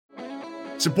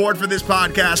Support for this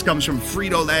podcast comes from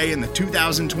Frito-Lay and the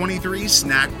 2023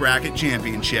 Snack Bracket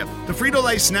Championship. The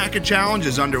Frito-Lay Snack-A Challenge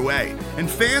is underway, and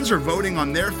fans are voting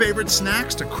on their favorite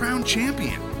snacks to crown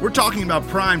champion. We're talking about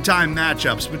prime-time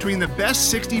matchups between the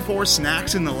best 64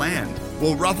 snacks in the land.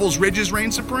 Will Ruffles Ridges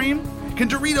reign supreme? Can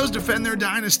Doritos defend their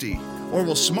dynasty? Or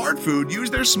will Smart Food use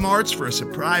their smarts for a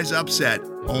surprise upset?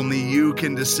 Only you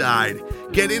can decide.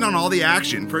 Get in on all the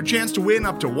action for a chance to win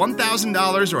up to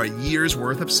 $1,000 or a year's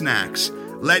worth of snacks.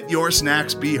 Let your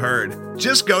snacks be heard.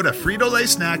 Just go to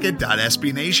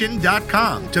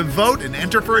fritolaysnacket.sbnation.com to vote and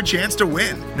enter for a chance to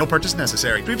win. No purchase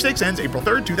necessary. Sweepstakes ends April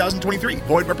 3rd, 2023.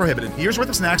 Void where prohibited. Year's worth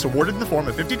of snacks awarded in the form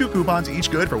of 52 coupons, each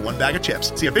good for one bag of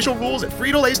chips. See official rules at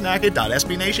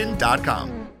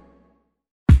fritolaysnacket.sbnation.com.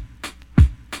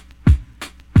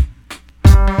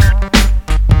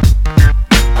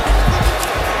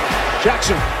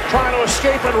 Jackson trying to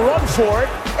escape and run for it,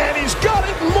 and he's got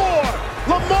it more.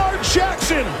 Lamar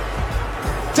Jackson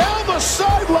down the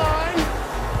sideline.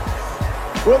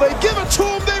 Will they give it to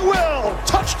him? They will.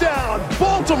 Touchdown,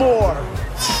 Baltimore.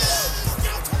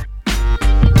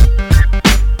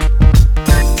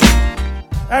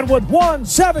 And with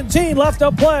 1:17 left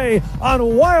to play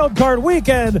on Wild Card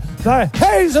Weekend, the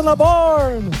Hayes in the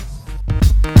barn.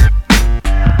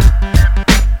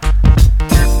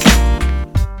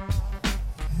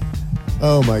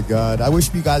 Oh my God! I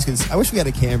wish we had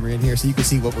a camera in here so you could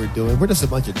see what we're doing. We're just a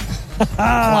bunch of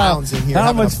clowns in here.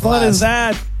 How much fun is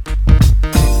that?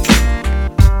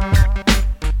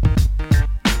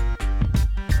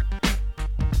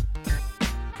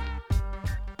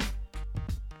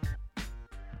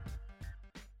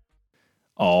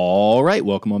 All right,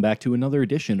 welcome on back to another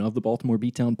edition of the Baltimore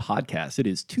Beatdown Podcast. It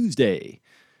is Tuesday,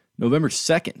 November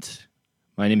 2nd.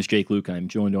 My name is Jake Luke. I'm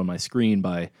joined on my screen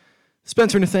by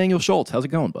Spencer Nathaniel Schultz. How's it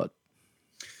going, bud?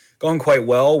 Going quite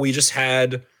well. We just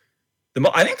had,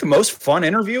 I think, the most fun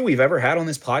interview we've ever had on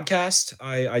this podcast.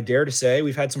 I dare to say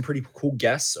we've had some pretty cool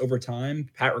guests over time.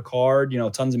 Pat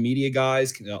Ricard, tons of media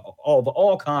guys,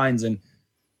 all kinds. And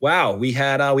wow, we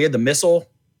had the missile,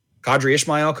 Qadry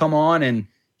Ismail, come on, and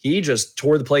he just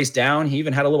tore the place down. He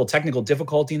even had a little technical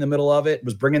difficulty in the middle of it,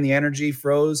 was bringing the energy,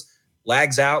 froze,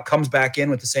 lags out, comes back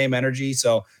in with the same energy.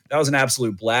 So that was an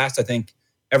absolute blast. I think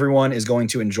everyone is going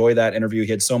to enjoy that interview. He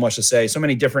had so much to say, so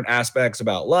many different aspects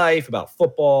about life, about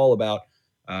football, about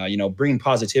bringing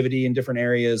positivity in different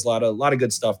areas. A lot of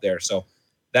good stuff there. So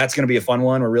that's going to be a fun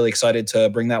one. We're really excited to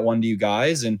bring that one to you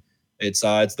guys. And it's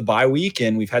the bye week,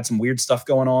 and we've had some weird stuff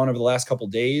going on over the last couple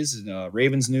of days.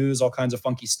 Ravens news, all kinds of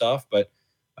funky stuff. But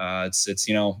it's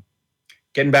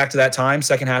getting back to that time,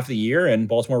 second half of the year, and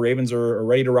Baltimore Ravens are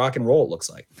ready to rock and roll. It looks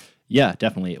like. Yeah,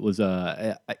 definitely. It was.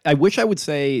 I wish I would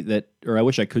say that, or I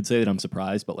wish I could say that I'm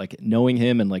surprised, but like knowing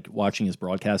him and like watching his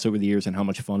broadcasts over the years and how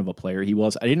much fun of a player he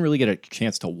was, I didn't really get a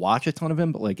chance to watch a ton of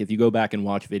him. But like if you go back and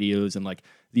watch videos and like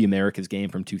the America's Game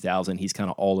from 2000, he's kind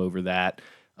of all over that,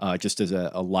 just as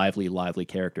a lively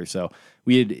character. So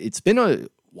it's been a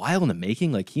while in the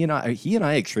making. Like he and I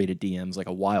had traded DMs like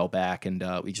a while back, and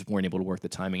we just weren't able to work the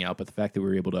timing out. But the fact that we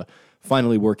were able to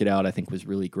finally work it out, I think, was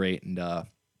really great. And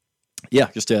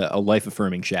yeah, just a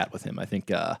life-affirming chat with him. I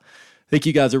think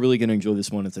you guys are really going to enjoy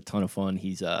this one. It's a ton of fun.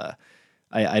 He's I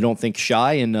don't think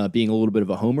shy in being a little bit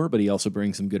of a homer, but he also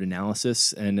brings some good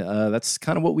analysis, and that's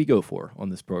kind of what we go for on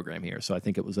this program here. So I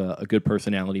think it was a good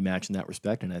personality match in that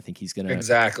respect, and I think he's going to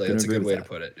exactly. That's a good way to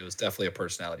put it. It was definitely a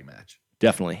personality match.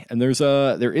 Definitely, and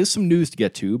there is some news to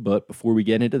get to, but before we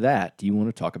get into that, do you want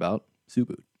to talk about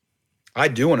Zooboot? I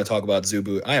do want to talk about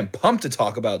Zooboot. I am pumped to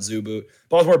talk about Zooboot.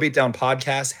 Baltimore Beatdown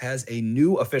Podcast has a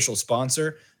new official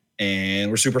sponsor,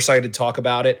 and we're super excited to talk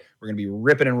about it. We're going to be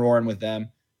ripping and roaring with them.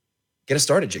 Get us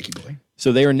started, Jakey boy.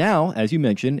 So they are now, as you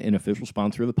mentioned, an official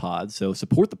sponsor of the pod. So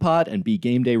support the pod and be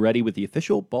game day ready with the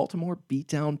official Baltimore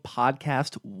Beatdown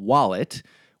Podcast wallet,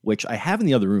 which I have in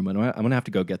the other room. I'm going to have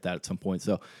to go get that at some point.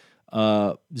 So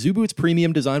Zooboot's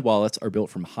premium designed wallets are built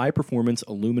from high-performance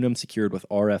aluminum secured with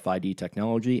RFID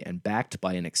technology and backed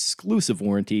by an exclusive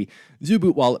warranty.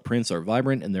 Zooboot wallet prints are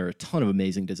vibrant, and there are a ton of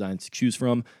amazing designs to choose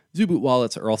from. Zooboot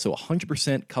wallets are also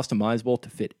 100% customizable to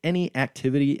fit any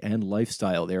activity and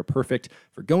lifestyle. They are perfect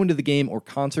for going to the game or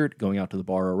concert, going out to the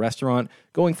bar or restaurant,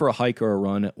 going for a hike or a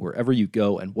run. Wherever you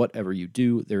go and whatever you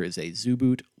do, there is a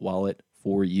Zooboot wallet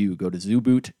for you. Go to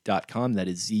zooboot.com. That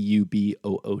is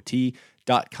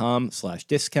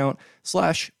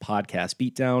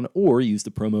ZUBOOT.com/discount/podcastbeatdown, or use the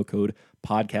promo code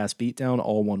podcastbeatdown,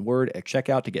 all one word, at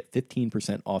checkout to get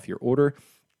 15% off your order.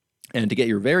 And to get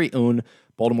your very own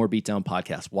Baltimore Beatdown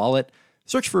Podcast wallet,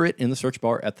 Search for it in the search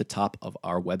bar at the top of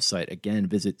our website. Again,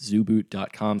 visit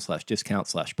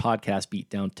zooboot.com/discount/podcast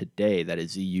beatdown today. That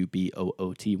is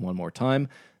ZUBOOT one more time.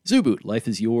 Zooboot, life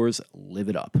is yours. Live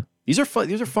it up. These are fun.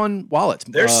 These are fun wallets.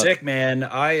 They're sick, man.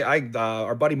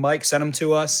 Our buddy Mike sent them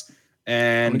to us,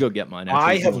 and I'm gonna go get mine.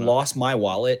 I have lost my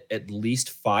wallet at least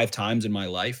 5 times in my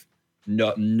life.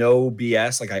 No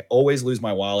BS. Like I always lose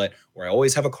my wallet, or I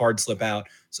always have a card slip out.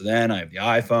 So then I have the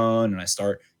iPhone, and I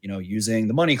start, using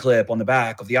the money clip on the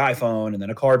back of the iPhone, and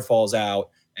then a card falls out,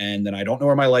 and then I don't know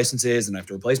where my license is, and I have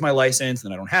to replace my license,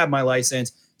 and then I don't have my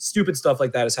license. Stupid stuff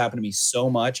like that has happened to me so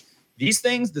much. These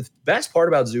things, the best part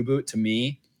about Zooboot to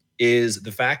me is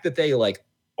the fact that they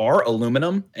are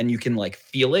aluminum, and you can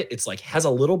feel it. It's has a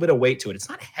little bit of weight to it. It's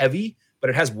not heavy, but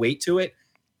it has weight to it,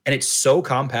 and it's so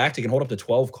compact. It can hold up to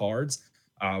 12 cards.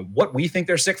 What we think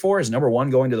they're sick for is, number one,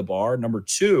 going to the bar. Number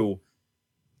two,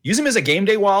 use them as a game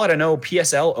day wallet. I know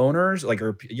PSL owners,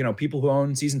 people who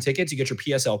own season tickets, you get your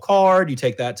PSL card, you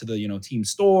take that to the, team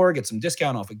store, get some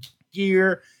discount off of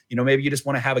gear. Maybe you just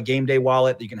want to have a game day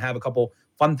wallet that you can have a couple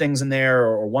fun things in there,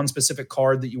 or one specific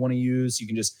card that you want to use. You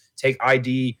can just take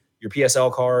ID, your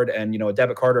PSL card, and, a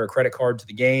debit card or a credit card to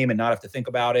the game and not have to think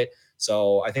about it.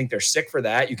 So I think they're sick for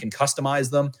that. You can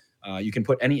customize them. You can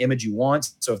put any image you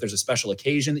want. So if there's a special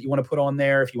occasion that you want to put on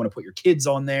there, if you want to put your kids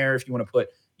on there, if you want to put,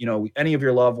 any of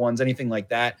your loved ones, anything like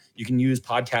that, you can use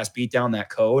Podcast Beatdown, that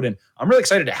code. And I'm really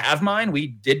excited to have mine. We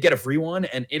did get a free one,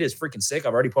 and it is freaking sick.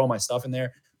 I've already put all my stuff in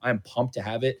there. I am pumped to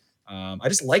have it. I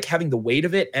just like having the weight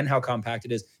of it and how compact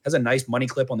it is. It has a nice money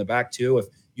clip on the back too. If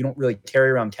you don't really carry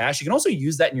around cash, you can also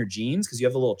use that in your jeans, because you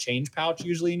have the little change pouch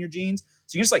usually in your jeans.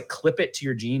 So you can just clip it to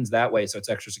your jeans that way. So it's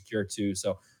extra secure too.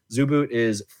 So Zooboot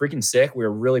is freaking sick. We're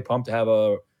really pumped to have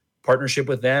a partnership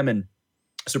with them, and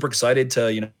super excited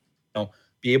to,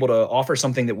 be able to offer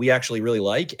something that we actually really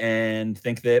like and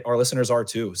think that our listeners are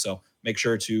too. So make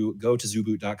sure to go to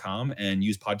zooboot.com and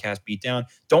use Podcast Beatdown.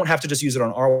 Don't have to just use it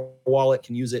on our wallet.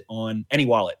 Can use it on any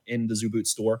wallet in the Zooboot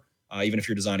store, even if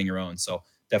you're designing your own. So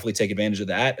definitely take advantage of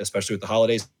that, especially with the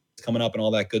holidays coming up and all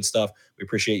that good stuff. We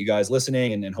appreciate you guys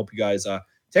listening, and hope you guys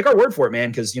take our word for it, man,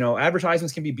 because,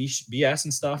 advertisements can be BS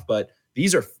and stuff, but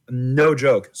these are no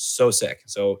joke, so sick.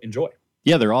 So enjoy.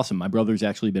 Yeah, they're awesome. My brother's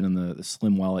actually been in the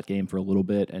slim wallet game for a little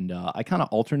bit, and I kind of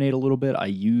alternate a little bit. I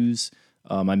use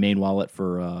my main wallet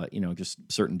for, just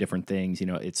certain different things.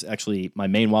 It's actually, my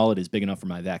main wallet is big enough for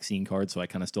my vaccine card, so I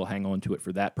kind of still hang on to it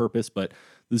for that purpose. But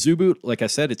the Zooboot, like I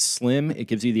said, it's slim. It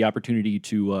gives you the opportunity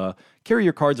to carry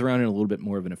your cards around in a little bit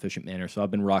more of an efficient manner. So I've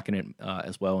been rocking it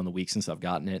as well in the week since I've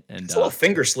gotten it. And it's a little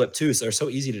finger slip too, so they're so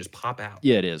easy to just pop out.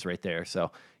 Yeah, it is right there.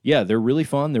 So yeah, they're really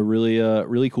fun. They're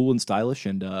really cool and stylish,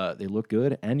 and they look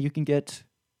good. And you can get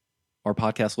our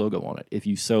podcast logo on it if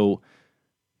you so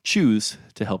choose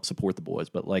to help support the boys.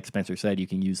 But like Spencer said, you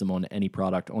can use them on any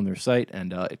product on their site,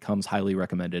 and it comes highly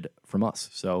recommended from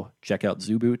us. So check out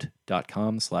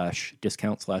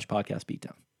zooboot.com/discount/podcast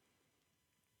beatdown.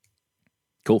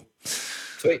 Cool.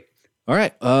 Sweet. All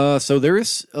right. So there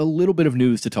is a little bit of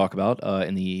news to talk about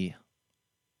in the,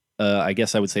 I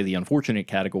guess I would say the unfortunate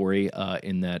category,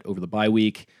 in that over the bye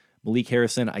week, Malik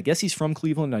Harrison, I guess he's from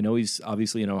Cleveland. I know he's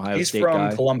obviously an Ohio State guy. He's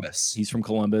from Columbus. He's from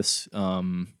Columbus.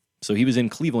 So he was in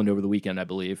Cleveland over the weekend, I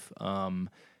believe. And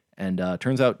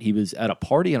turns out he was at a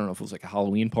party. I don't know if it was like a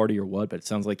Halloween party or what, but it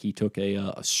sounds like he took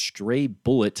a stray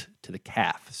bullet to the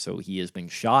calf. So he has been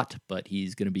shot, but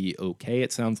he's going to be okay,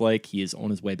 it sounds like. He is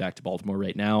on his way back to Baltimore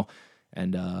right now.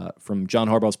 And from John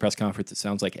Harbaugh's press conference, it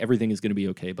sounds like everything is going to be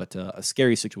okay, but a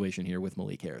scary situation here with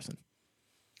Malik Harrison.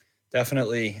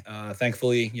 Definitely.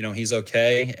 Thankfully, he's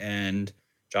okay. And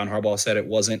John Harbaugh said it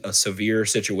wasn't a severe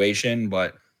situation,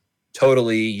 but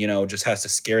totally, just has to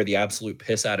scare the absolute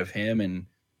piss out of him and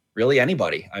really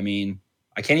anybody. I mean,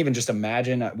 I can't even just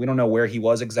imagine. We don't know where he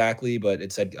was exactly, but I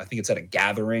think it said a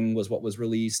gathering was what was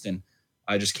released. And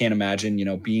I just can't imagine,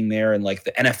 being there and like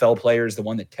the NFL players, the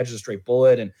one that catches a straight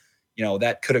bullet, and,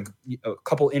 that could have a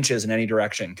couple inches in any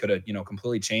direction could have,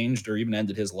 completely changed or even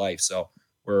ended his life. So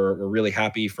we're really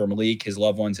happy for Malik, his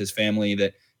loved ones, his family,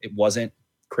 that it wasn't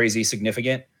crazy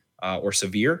significant or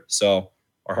severe. So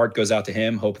our heart goes out to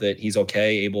him. Hope that he's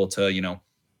okay, able to,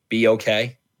 be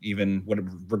okay, even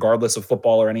regardless of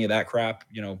football or any of that crap,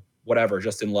 whatever,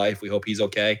 just in life. We hope he's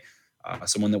okay.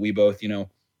 Someone that we both,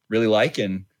 really like,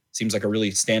 and seems like a really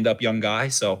stand-up young guy.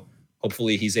 So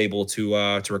hopefully he's able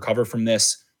to recover from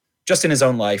this just in his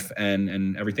own life,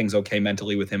 and everything's okay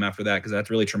mentally with him after that, because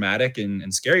that's really traumatic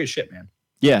and scary as shit, man.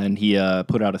 Yeah, and he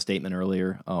put out a statement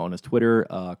earlier on his Twitter,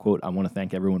 quote, "I want to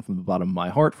thank everyone from the bottom of my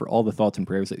heart for all the thoughts and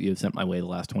prayers that you have sent my way the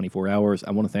last 24 hours.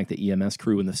 I want to thank the EMS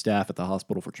crew and the staff at the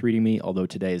hospital for treating me, although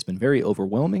today has been very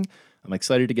overwhelming. I'm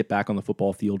excited to get back on the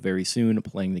football field very soon,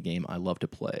 playing the game I love to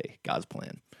play. God's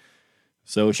plan."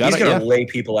 So he's going to lay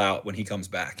people out when he comes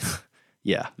back.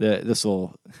 Yeah, this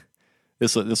will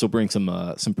bring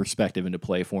some perspective into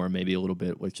play for him, maybe a little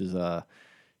bit, which is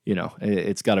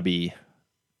it's got to be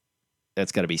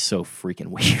so freaking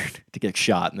weird to get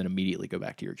shot and then immediately go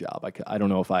back to your job. I don't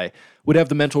know if I would have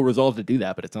the mental resolve to do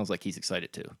that, but it sounds like he's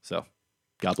excited too. So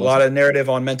God bless. A lot of narrative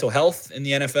on mental health in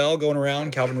the NFL going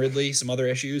around. Calvin Ridley, some other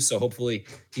issues. So hopefully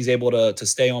he's able to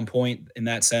stay on point in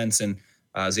that sense and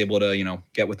is able to,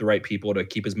 get with the right people to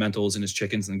keep his mentals and his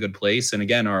chickens in a good place. And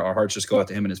again, our hearts just go out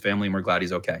to him and his family, and we're glad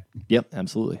he's okay. Yep,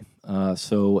 absolutely.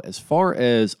 So as far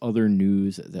as other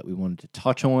news that we wanted to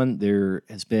touch on, there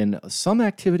has been some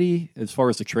activity as far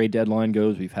as the trade deadline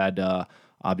goes. We've had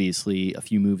obviously a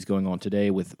few moves going on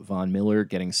today with Von Miller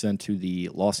getting sent to the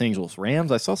Los Angeles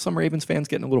Rams. I saw some Ravens fans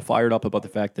getting a little fired up about the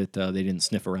fact that they didn't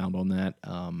sniff around on that.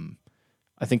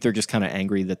 I think they're just kind of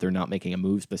angry that they're not making a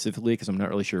move specifically, because I'm not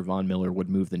really sure Von Miller would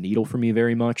move the needle for me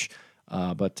very much.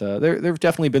 But there have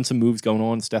definitely been some moves going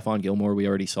on. Stephon Gilmore we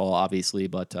already saw, obviously,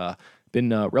 but been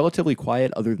relatively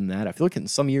quiet other than that. I feel like in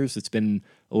some years it's been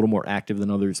a little more active than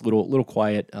others, little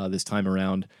quiet this time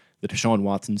around. The Deshaun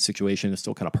Watson situation is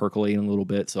still kind of percolating a little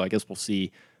bit, so I guess we'll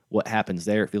see what happens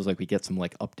there. It feels like we get some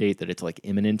update that it's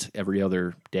imminent every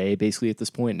other day basically at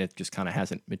this point, and it just kind of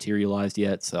hasn't materialized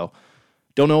yet. So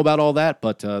don't know about all that,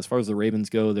 but as far as the Ravens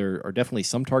go, there are definitely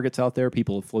some targets out there.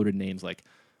 People have floated names like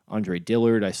Andre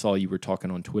Dillard. I saw you were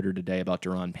talking on Twitter today about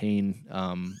Daron Payne.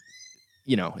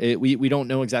 We don't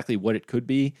know exactly what it could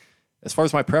be. As far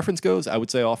as my preference goes, I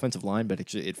would say offensive line, but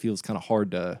it feels kind of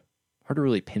hard to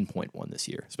really pinpoint one this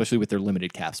year, especially with their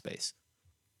limited cap space.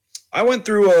 I went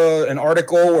through an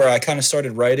article where I kind of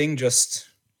started writing, just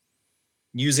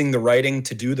using the writing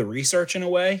to do the research in a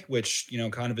way, which,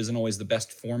 kind of isn't always the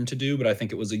best form to do, but I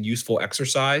think it was a useful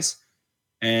exercise.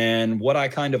 And what I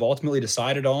kind of ultimately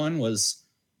decided on was,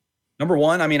 number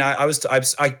one, I mean,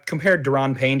 I compared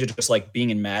Daron Payne to just being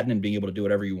in Madden and being able to do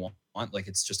whatever you want.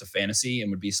 It's just a fantasy and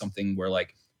would be something where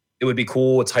it would be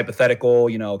cool. It's hypothetical,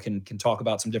 can talk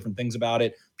about some different things about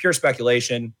it. Pure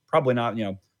speculation, probably not,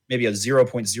 maybe a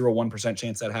 0.01%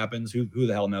 chance that happens. Who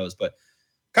the hell knows? But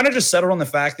kind of just settled on the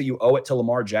fact that you owe it to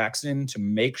Lamar Jackson to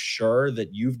make sure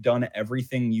that you've done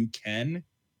everything you can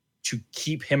to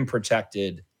keep him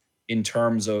protected in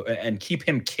terms of, and keep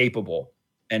him capable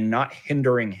and not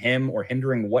hindering him or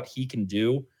hindering what he can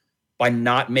do by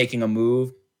not making a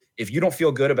move. If you don't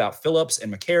feel good about Phillips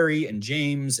and McCary and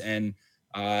James and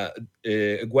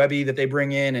Agwebi that they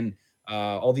bring in and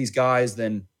all these guys,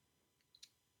 then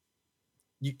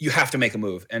you have to make a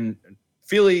move. And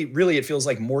really, it feels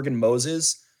like Morgan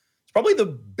Moses is probably the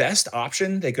best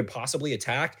option they could possibly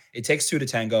attack. It takes two to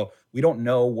tango. We don't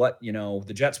know what,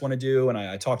 the Jets want to do. And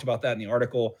I talked about that in the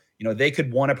article. They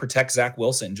could want to protect Zach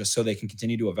Wilson just so they can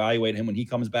continue to evaluate him when he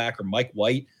comes back, or Mike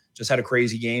White just had a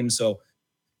crazy game. So,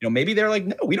 maybe they're like,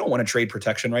 no, we don't want to trade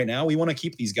protection right now. We want to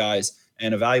keep these guys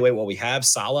and evaluate what we have.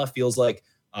 Salah feels like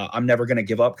I'm never going to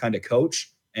give up kind of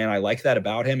coach. And I like that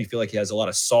about him. I feel like he has a lot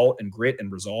of salt and grit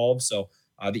and resolve. So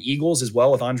the Eagles as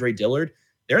well with Andre Dillard,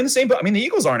 they're in the same boat. I mean, the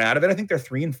Eagles aren't out of it. I think they're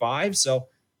 3-5. So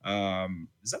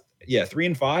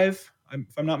 3-5,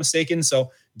 if I'm not mistaken.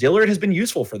 So Dillard has been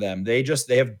useful for them. They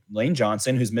have Lane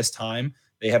Johnson, who's missed time.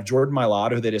 They have Jordan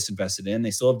Mailata, who they just invested in.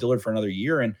 They still have Dillard for another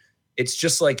year. And it's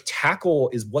just tackle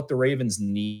is what the Ravens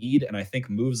need, and I think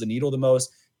moves the needle the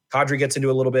most. Qadry gets into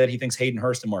a little bit. He thinks Hayden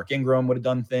Hurst and Mark Ingram would have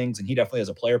done things, and he definitely has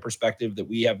a player perspective that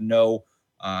we have no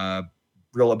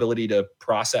real ability to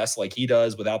process like he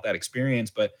does without that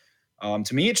experience. But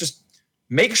to me, it's just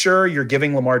make sure you're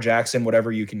giving Lamar Jackson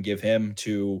whatever you can give him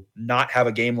to not have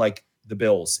a game like the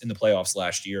Bills in the playoffs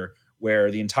last year, where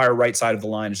the entire right side of the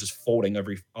line is just folding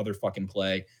every other fucking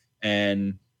play,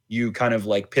 and you kind of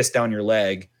piss down your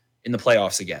leg in the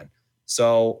playoffs again.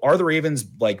 So are the Ravens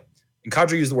and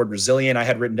Qadry used the word resilient. I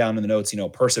had written down in the notes,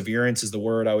 perseverance is the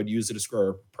word I would use to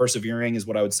describe. Persevering is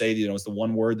what I would say, is the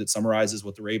one word that summarizes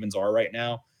what the Ravens are right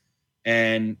now.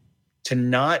 And to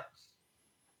not,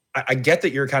 I get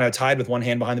that you're kind of tied with one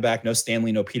hand behind the back, no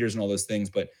Stanley, no Peters and all those things,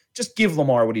 but just give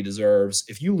Lamar what he deserves.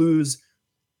 If you lose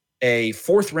a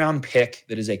 4th round pick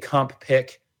that is a comp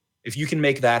pick, if you can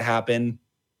make that happen,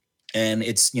 and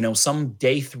it's, some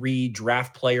day 3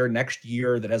 draft player next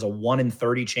year that has a 1 in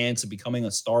 30 chance of becoming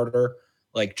a starter,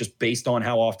 just based on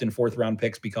how often 4th round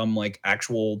picks become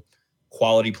actual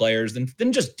quality players,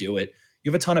 then just do it.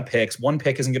 You have a ton of picks. One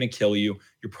pick isn't going to kill you.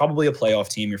 You're probably a playoff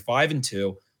team. You're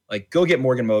 5-2. Like, go get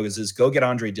Morgan Moses. Go get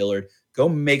Andre Dillard. Go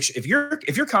make sure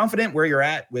if you're confident where you're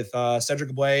at with Cedric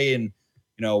Aboué, and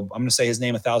I'm going to say his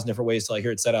name 1,000 different ways till I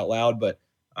hear it said out loud, but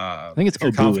I think it's if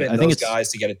you're confident in those guys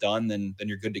to get it done, then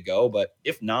you're good to go. But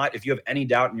if not, if you have any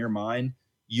doubt in your mind,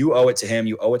 you owe it to him.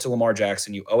 You owe it to Lamar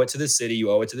Jackson. You owe it to this city.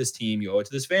 You owe it to this team. You owe it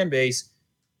to this fan base.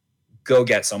 Go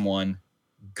get someone.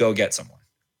 Go get someone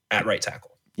at right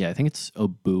tackle. Yeah, I think it's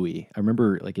Obui. I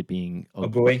remember like it being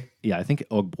Obui. Yeah, I think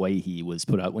Ogbuehi was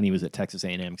put out when he was at Texas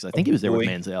A&M because I think he was there with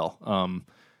Manziel.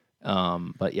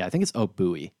 But yeah, I think it's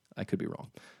Obui. I could be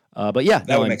wrong. But yeah,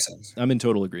 that would make sense. I'm in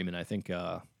total agreement. I think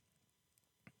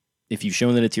if you've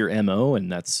shown that it's your MO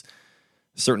and that's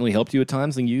certainly helped you at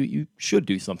times, then you should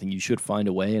do something. You should find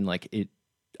a way. And like it,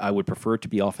 I would prefer it to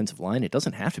be offensive line. It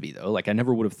doesn't have to be though. Like I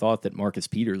never would have thought that Marcus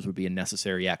Peters would be a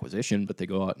necessary acquisition, but they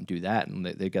go out and do that, and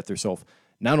they got themselves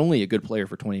not only a good player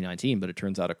for 2019, but it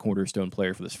turns out a cornerstone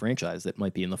player for this franchise that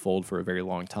might be in the fold for a very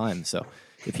long time. So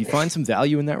if you find some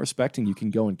value in that respect and you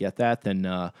can go and get that, then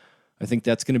I think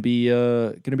that's going to be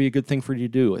a good thing for you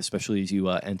to do, especially as you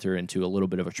enter into a little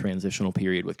bit of a transitional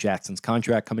period with Jackson's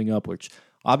contract coming up, which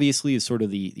obviously is sort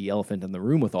of the elephant in the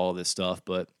room with all of this stuff.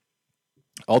 But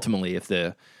ultimately, if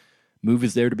the move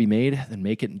is there to be made, then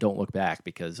make it and don't look back,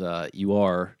 because you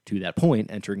are, to that point,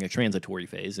 entering a transitory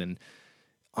phase. And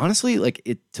honestly, like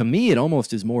to me, it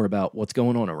almost is more about what's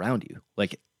going on around you.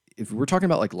 Like if we're talking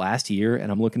about like last year,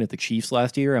 and I'm looking at the Chiefs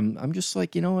last year, I'm just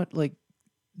like, you know what, like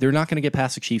they're not going to get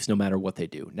past the Chiefs no matter what they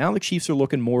do. Now the Chiefs are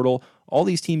looking mortal. All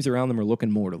these teams around them are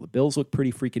looking mortal. The Bills look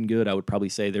pretty freaking good. I would probably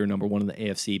say they're number one in the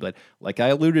AFC. But like I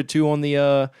alluded to on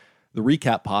the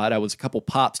recap pod, I was a couple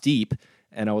pops deep,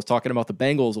 and I was talking about the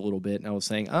Bengals a little bit, and I was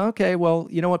saying, okay, well,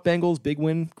 you know what, Bengals, big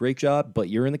win, great job, but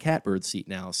you're in the catbird seat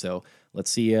now. So let's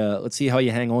see how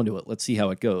you hang on to it. Let's see how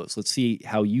it goes. Let's see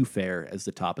how you fare as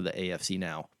the top of the AFC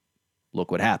now. Look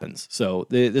what happens. So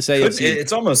this AFC,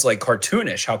 it's almost like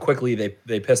cartoonish how quickly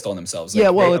they pissed on themselves. Like, yeah,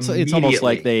 well, it's almost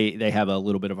like they have a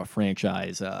little bit of a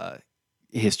franchise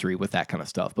history with that kind of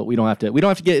stuff. But we don't have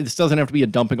to get, this doesn't have to be a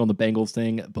dumping on the Bengals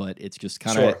thing, but it's just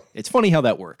kind of It's funny how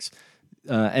that works.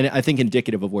 And I think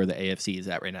indicative of where the AFC is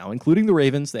at right now, including the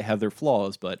Ravens. They have their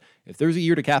flaws, but if there's a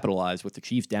year to capitalize with the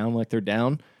Chiefs down like they're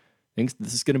down, I think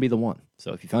this is going to be the one.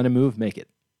 So if you find a move, make it.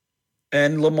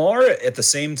 And Lamar, at the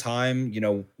same time,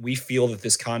 we feel that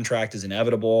this contract is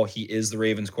inevitable. He is the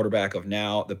Ravens quarterback of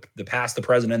now, the past, the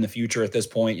present, and the future at this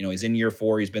point. He's in year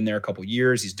 4. He's been there a couple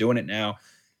years. He's doing it now.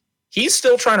 He's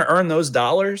still trying to earn those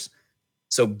dollars.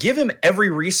 So give him every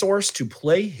resource to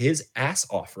play his ass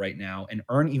off right now and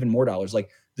earn even more dollars. Like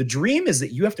the dream is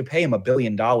that you have to pay him $1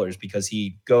 billion because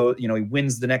he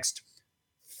wins the next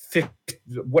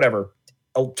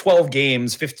 12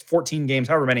 games, 14 games,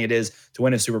 however many it is, to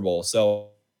win a Super Bowl. So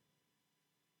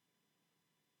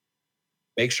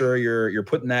make sure you're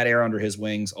putting that air under his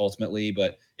wings ultimately.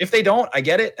 But if they don't, I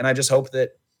get it. And I just hope that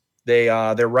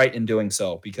they're right in doing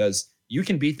so, because you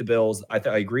can beat the Bills. I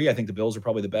agree. I think the Bills are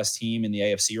probably the best team in the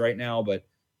AFC right now, but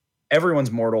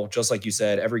everyone's mortal. Just like you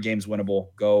said, every game's winnable.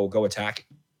 Go attack.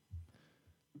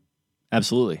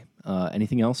 Absolutely.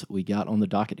 Anything else we got on the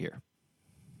docket here?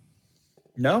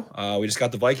 No, we just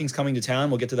got the Vikings coming to town.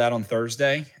 We'll get to that on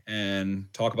Thursday and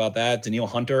talk about that. Danielle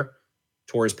Hunter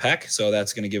tore his pec, so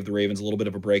that's going to give the Ravens a little bit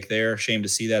of a break there. Shame to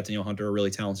see that. Danielle Hunter, a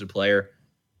really talented player.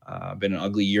 Been an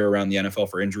ugly year around the NFL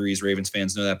for injuries. Ravens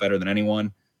fans know that better than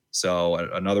anyone. So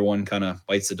another one kind of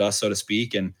bites the dust, so to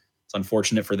speak, and it's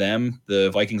unfortunate for them. The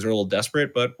Vikings are a little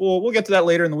desperate, but we'll get to that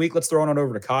later in the week. Let's throw it on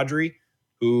over to Qadry,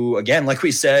 who, again, like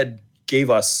we said, gave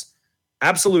us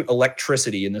absolute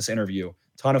electricity in this interview.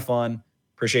 Ton of fun.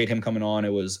 Appreciate him coming on.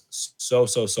 It was so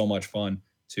much fun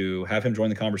to have him join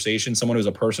the conversation. Someone who's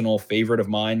a personal favorite of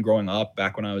mine growing up,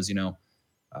 back when I was,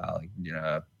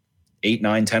 8,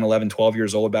 9, 10, 11, 12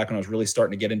 years old, back when I was really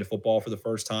starting to get into football for the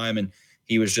first time. And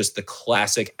he was just the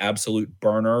classic absolute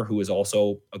burner who was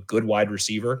also a good wide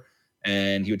receiver.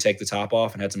 And he would take the top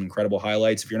off and had some incredible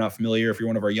highlights. If you're not familiar, if you're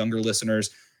one of our younger listeners,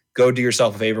 go do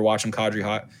yourself a favor, watch him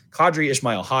Qadry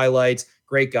Ismail highlights.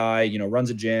 Great guy, runs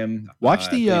a gym.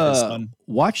 Watch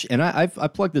and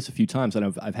I've plugged this a few times,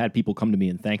 and I've had people come to me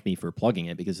and thank me for plugging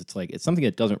it, because it's something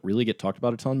that doesn't really get talked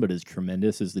about a ton, but is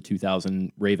tremendous. Is the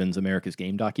 2000 Ravens America's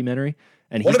Game documentary,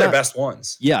 and one of their best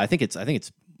ones. Yeah, I think it's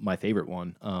my favorite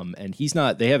one. And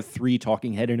they have 3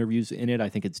 talking head interviews in it. I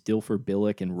think it's Dilfer,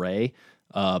 Billick, and Ray.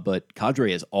 But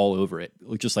Qadry is all over it,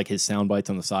 just like his sound bites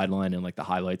on the sideline and like the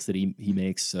highlights that he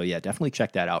makes. So yeah, definitely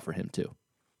check that out for him too.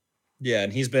 Yeah,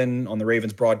 and he's been on the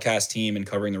Ravens broadcast team and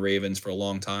covering the Ravens for a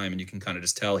long time, and you can kind of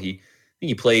just tell he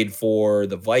played for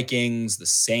the Vikings, the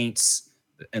Saints,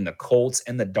 and the Colts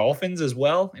and the Dolphins as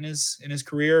well in his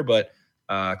career. But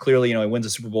clearly, he wins a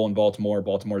Super Bowl in Baltimore.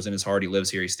 Baltimore's in his heart. He lives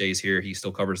here. He stays here. He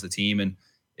still covers the team, and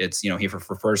it's he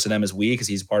refers to them as we because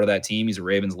he's part of that team. He's a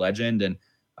Ravens legend and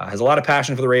has a lot of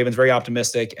passion for the Ravens. Very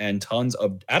optimistic and tons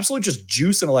of absolute just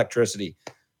juice and electricity.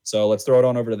 So let's throw it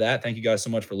on over to that. Thank you guys so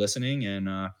much for listening,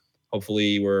 and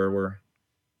hopefully we're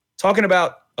talking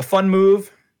about a fun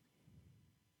move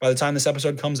by the time this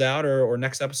episode comes out or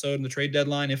next episode in the trade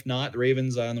deadline. If not, the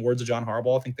Ravens, in the words of John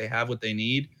Harbaugh, I think they have what they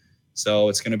need. So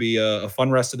it's going to be a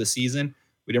fun rest of the season.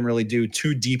 We didn't really do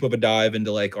too deep of a dive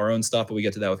into like our own stuff, but we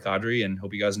get to that with Qadry, and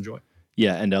hope you guys enjoy.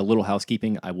 Yeah, and a little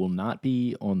housekeeping. I will not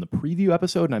be on the preview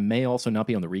episode, and I may also not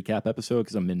be on the recap episode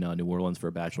because I'm in New Orleans for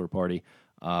a bachelor party.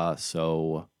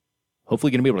 So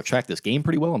hopefully going to be able to track this game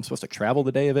pretty well. I'm supposed to travel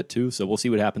the day of it too, so we'll see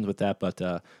what happens with that. But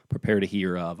prepare to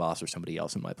hear Voss or somebody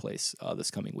else in my place this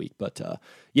coming week. But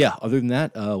yeah, other than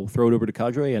that, we'll throw it over to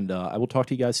Qadry, and I will talk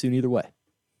to you guys soon either way.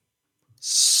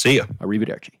 See ya.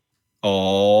 Arrivederci.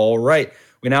 All right.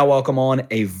 We now welcome on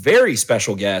a very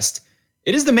special guest.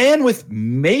 It is the man with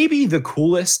maybe the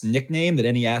coolest nickname that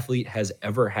any athlete has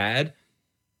ever had.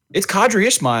 It's Qadry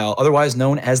Ismail, otherwise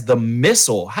known as the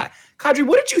Missile. Qadry,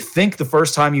 what did you think the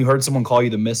first time you heard someone call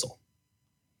you the Missile?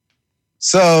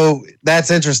 So that's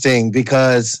interesting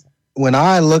because when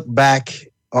I look back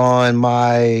on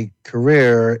my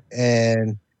career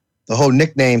and the whole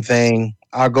nickname thing,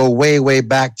 I'll go way, way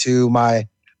back to my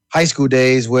high school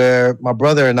days where my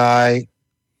brother and I,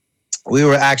 we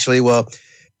were actually,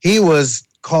 he was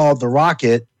called the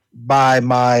Rocket by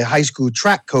my high school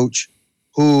track coach,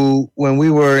 who, when we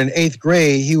were in 8th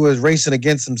grade, he was racing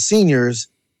against some seniors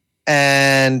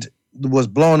and was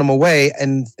blowing them away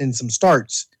in some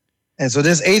starts. And so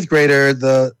this 8th grader,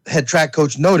 the head track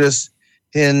coach noticed,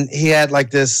 and he had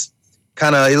like this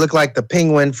he looked like the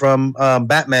penguin from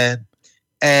Batman.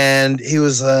 And he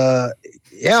was,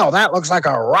 that looks like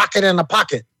a rocket in a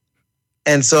pocket.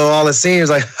 And so all the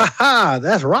seniors like,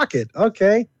 that's Rocket.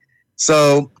 Okay.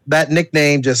 So that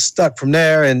nickname just stuck from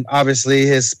there. And obviously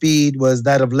his speed was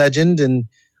that of legend and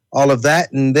all of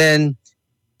that. And then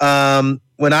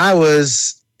when I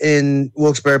was in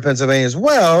Wilkes-Barre, Pennsylvania as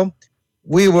well,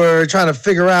 we were trying to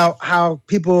figure out how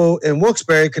people in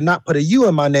Wilkes-Barre could not put a U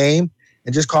in my name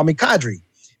and just call me Qadry.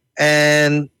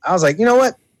 And I was like, you know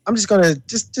what? I'm just going to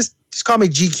just call me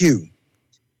GQ.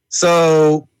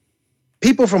 So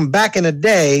people from back in the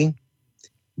day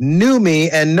knew me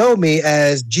and know me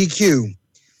as GQ.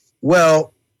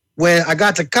 Well, when I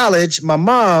got to college, my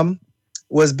mom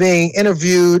was being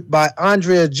interviewed by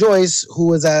Andrea Joyce, who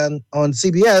was on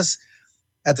CBS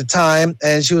at the time,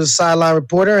 and she was a sideline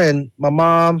reporter. And my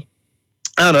mom,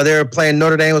 I don't know, they were playing,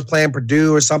 Notre Dame was playing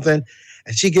Purdue or something.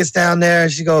 And she gets down there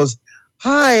and she goes,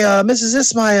 "Hi, Mrs.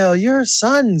 Ismail, your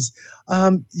sons,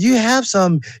 you have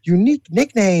some unique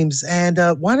nicknames, and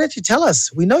why don't you tell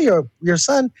us? We know your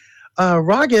son,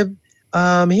 Raghib,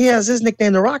 he has his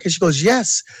nickname, the Rocket." She goes,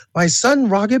 "Yes, my son,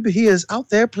 Raghib, he is out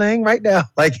there playing right now."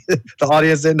 Like, the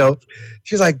audience didn't know.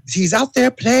 She's like, "He's out there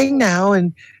playing now,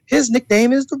 and his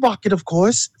nickname is the Rocket, of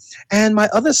course. And my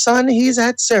other son, he's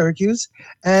at Syracuse,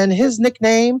 and his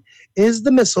nickname is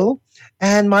the Missile.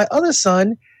 And my other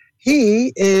son,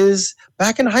 he is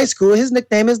back in high school. His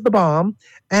nickname is the Bomb,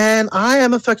 and I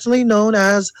am affectionately known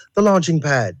as the Launching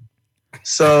Pad."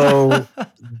 So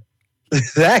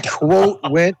that quote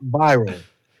went viral.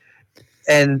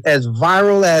 And as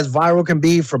viral can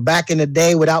be for back in the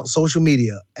day without social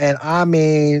media. And I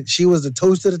mean, she was the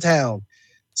toast of the town.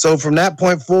 So from that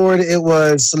point forward, it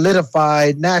was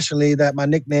solidified nationally that my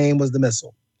nickname was the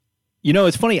Missile. You know,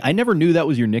 it's funny. I never knew that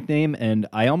was your nickname, and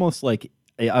I almost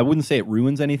I wouldn't say it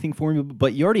ruins anything for you,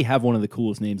 but you already have one of the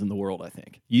coolest names in the world, I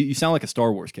think. You sound like a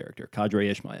Star Wars character, Qadry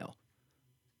Ismail.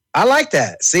 I like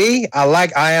that. See,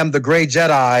 I am the Great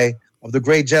Jedi of the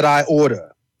Great Jedi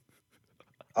Order.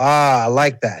 I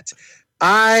like that.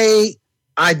 I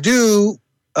do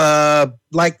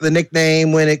like the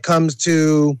nickname when it comes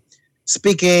to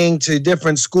speaking to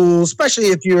different schools, especially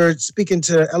if you're speaking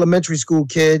to elementary school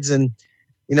kids and,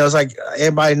 it's like,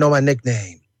 everybody know my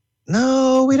nickname.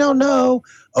 No, we don't know.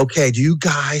 Okay, do you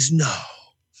guys know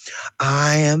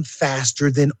I am faster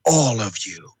than all of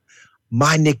you?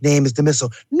 My nickname is the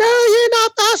Missile. No, you're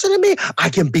not faster than me. I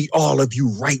can beat all of you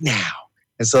right now.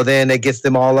 And so then it gets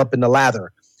them all up in the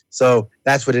lather. So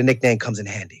that's where the nickname comes in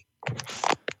handy.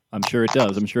 I'm sure it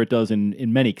does. I'm sure it does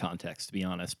in many contexts, to be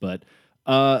honest. But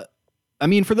I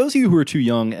mean, for those of you who are too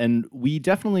young, and we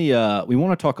definitely we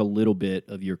want to talk a little bit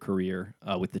of your career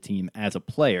with the team as a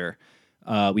player.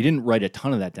 We didn't write a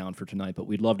ton of that down for tonight, but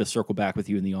we'd love to circle back with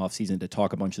you in the offseason to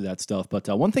talk a bunch of that stuff. But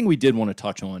one thing we did want to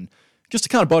touch on, just to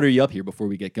kind of butter you up here before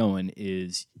we get going,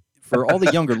 is for all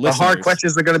the younger listeners. The hard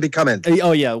questions are going to be coming.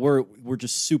 Oh yeah, we're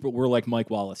just super. We're like Mike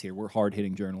Wallace here. We're hard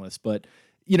hitting journalists. But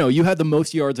you had the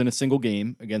most yards in a single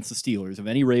game against the Steelers of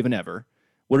any Raven ever.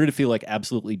 What did it feel like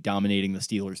absolutely dominating the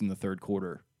Steelers in the third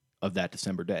quarter of that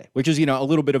December day? Which is a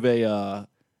little bit of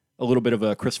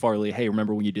a Chris Farley. Hey,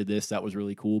 remember when you did this? That was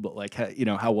really cool. But like,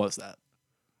 how was that?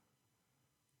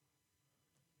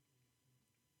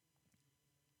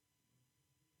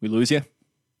 We lose you?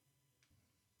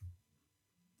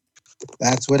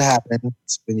 That's what happens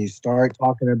when you start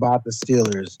talking about the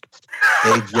Steelers.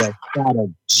 They just try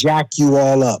to jack you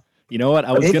all up. You know what?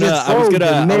 I was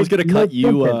gonna cut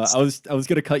you. I was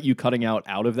gonna cut you cutting out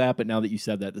of that, but now that you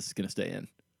said that, this is gonna stay in.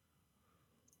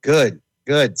 Good.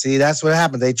 See, that's what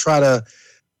happened. They try to.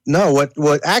 No,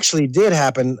 what actually did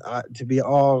happen, to be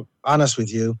all honest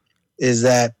with you, is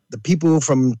that the people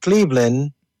from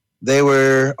Cleveland, they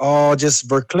were all just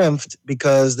verklempt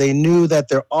because they knew that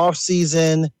their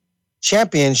off-season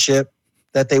championship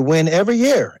that they win every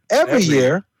year.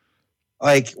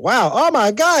 Like, wow, oh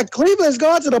my God, Cleveland's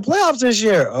gone to the playoffs this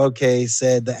year. Okay,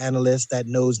 said the analyst that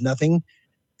knows nothing.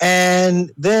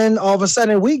 And then all of a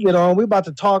sudden we get on, we're about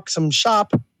to talk some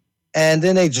shop, and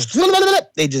then they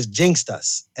just jinxed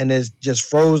us, and it just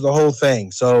froze the whole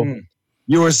thing. So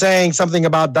you were saying something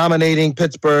about dominating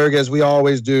Pittsburgh, as we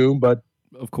always do, but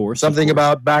of course, something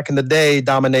about back in the day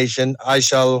domination. I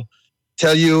shall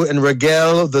tell you and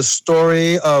regale the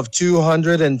story of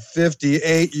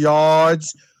 258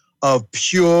 yards of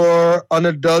pure,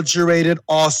 unadulterated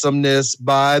awesomeness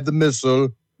by the missile,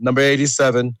 number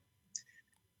 87.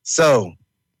 So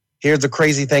here's the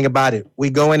crazy thing about it.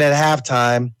 We go in at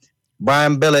halftime.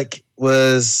 Brian Billick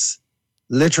was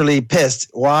literally pissed.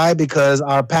 Why? Because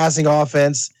our passing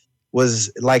offense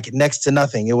was like next to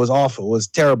nothing. It was awful. It was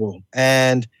terrible.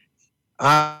 And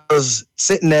I was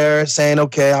sitting there saying,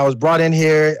 okay, I was brought in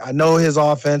here. I know his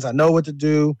offense. I know what to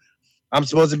do. I'm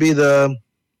supposed to be the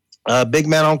big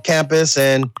man on campus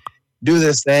and do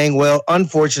this thing. Well,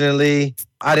 unfortunately,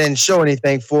 I didn't show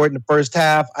anything for it in the first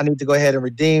half. I need to go ahead and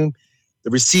redeem the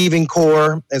receiving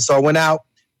core. And so I went out.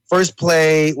 First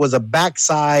play was a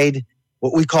backside,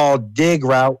 what we call dig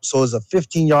route. So it was a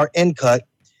 15-yard end cut.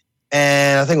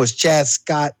 And I think it was Chad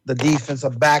Scott, the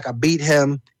defensive back. I beat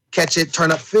him, catch it,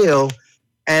 turn up field.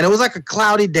 And it was like a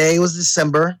cloudy day. It was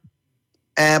December.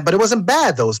 But it wasn't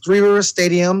bad, though. It was Three Rivers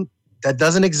Stadium. That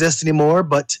doesn't exist anymore.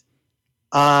 But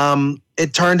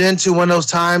it turned into one of those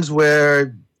times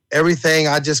where everything,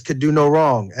 I just could do no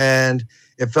wrong. And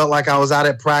it felt like I was out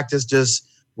at practice just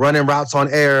running routes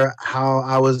on air, how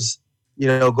I was,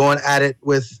 going at it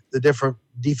with the different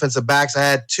defensive backs. I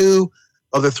had 2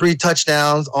 of the 3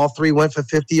 touchdowns. All 3 went for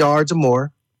 50 yards or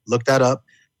more. Look that up.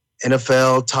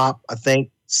 NFL top, I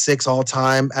think, 6 all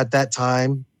time at that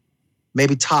time.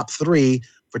 Maybe top 3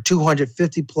 for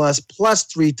 250 plus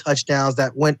 3 touchdowns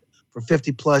that went for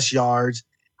 50 plus yards.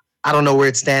 I don't know where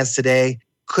it stands today.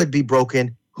 Could be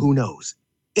broken. Who knows?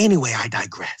 Anyway, I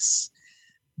digress.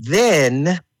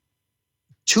 Then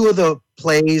 2 of the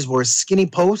plays were skinny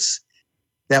posts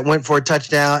that went for a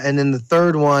touchdown. And then the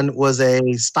third one was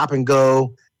a stop and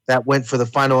go that went for the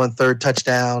final and third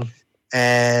touchdown.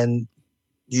 And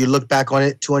you look back on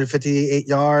it, 258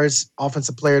 yards,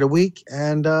 offensive player of the week.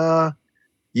 And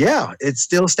it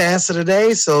still stands to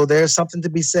today. So there's something to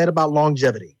be said about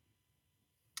longevity.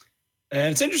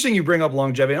 And it's interesting you bring up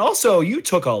longevity. And also, you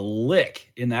took a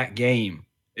lick in that game,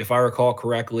 if I recall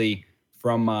correctly,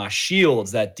 from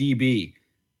Shields, that DB.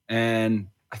 And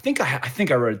I think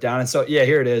I wrote it down. And so, yeah,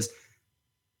 here it is.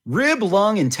 Rib,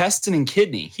 lung, intestine, and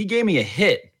kidney. He gave me a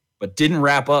hit, but didn't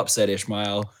wrap up, said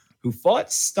Ismail, who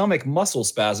fought stomach muscle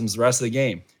spasms the rest of the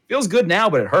game. Feels good now,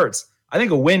 but it hurts. I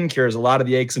think a win cures a lot of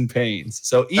the aches and pains.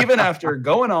 So even after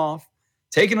going off,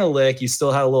 taking a lick, you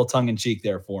still had a little tongue-in-cheek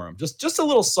there for him. Just a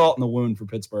little salt in the wound for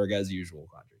Pittsburgh as usual,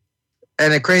 Qadry.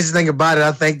 And the crazy thing about it,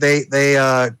 I think they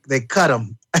cut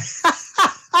him.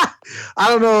 I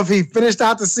don't know if he finished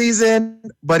out the season,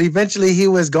 but eventually he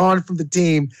was gone from the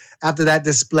team after that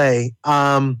display.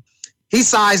 He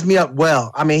sized me up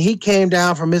well. I mean, he came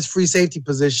down from his free safety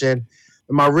position,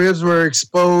 and my ribs were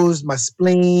exposed, my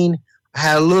spleen. I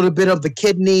had a little bit of the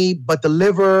kidney, but the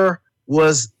liver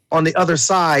was on the other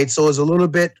side, so it was a little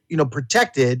bit,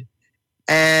 protected.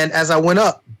 And as I went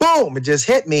up, boom, it just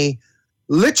hit me.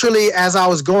 Literally, as I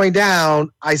was going down,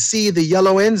 I see the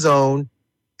yellow end zone,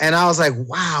 and I was like,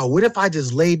 wow, what if I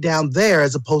just laid down there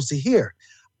as opposed to here?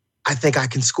 I think I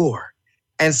can score.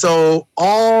 And so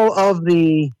all of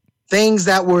the things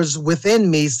that was within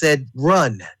me said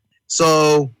run.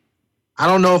 So I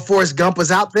don't know if Forrest Gump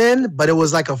was out then, but it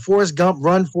was like a Forrest Gump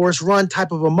run, Forrest run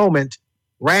type of a moment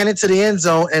ran into the end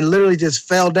zone, and literally just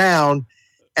fell down.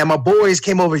 And my boys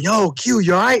came over, yo, Q,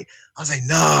 you all right? I was like,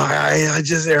 no, I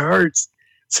just, it hurts.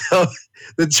 So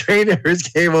the trainers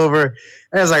came over,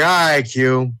 and I was like, all right,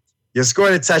 Q, you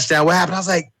scored a touchdown. What happened? I was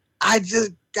like,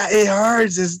 it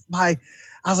hurts. I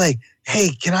was like, hey,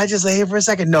 can I just lay here for a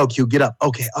second? No, Q, get up.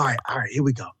 Okay, all right, here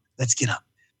we go. Let's get up.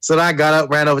 So then I got up,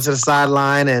 ran over to the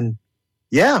sideline, and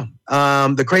yeah,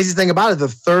 the crazy thing about it, the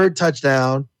third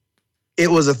touchdown, it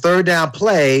was a third down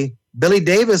play. Billy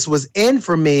Davis was in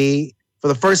for me for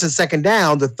the first and second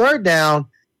down. The third down,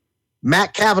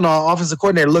 Matt Cavanaugh, offensive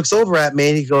coordinator, looks over at me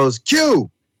and he goes, Q,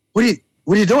 what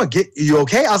are you doing? You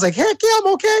okay? I was like, heck yeah,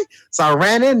 I'm okay. So I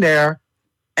ran in there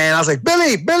and I was like,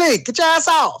 Billy, get your ass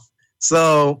off.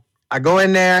 So I go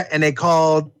in there and they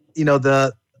called,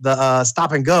 the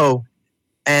stop and go.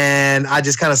 And I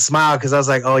just kind of smiled because I was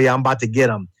like, oh yeah, I'm about to get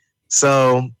him.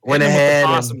 So went ahead.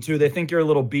 Awesome too. They think you're a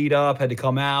little beat up, had to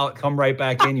come out, come right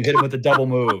back in. You hit him with the double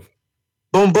move.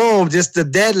 Boom, boom, just the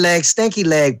dead leg, stinky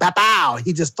leg, bow.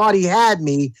 He just thought he had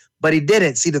me, but he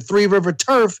didn't. See, the Three River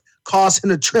turf caused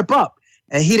him to trip up.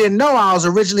 And he didn't know I was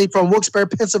originally from Wilkes-Barre,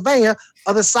 Pennsylvania,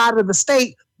 other side of the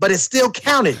state, but it still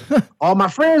counted. All my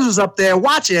friends was up there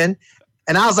watching,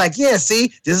 and I was like, yeah,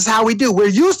 see, this is how we do. We're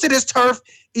used to this turf,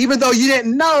 even though you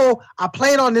didn't know I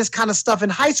played on this kind of stuff in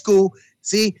high school.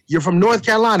 See, you're from North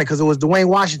Carolina because it was Dwayne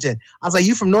Washington. I was like,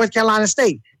 you from North Carolina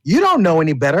State. You don't know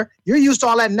any better. You're used to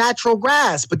all that natural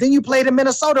grass. But then you played in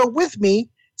Minnesota with me,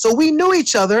 so we knew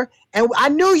each other. And I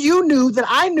knew you knew that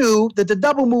I knew that the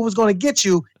double move was going to get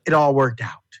you. It all worked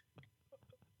out.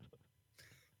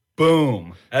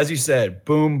 Boom. As you said,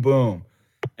 boom, boom.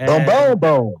 And boom, boom,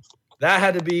 boom. That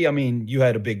had to be, you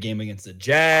had a big game against the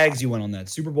Jags. You went on that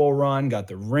Super Bowl run, got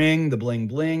the ring, the bling,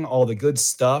 bling, all the good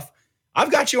stuff. I've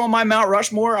got you on my Mount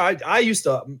Rushmore. I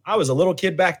was a little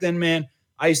kid back then, man.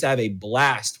 I used to have a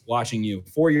blast watching you.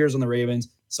 4 years on the Ravens.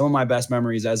 Some of my best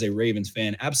memories as a Ravens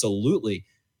fan. Absolutely.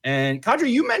 And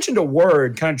Qadry, you mentioned a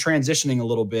word, kind of transitioning a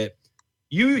little bit.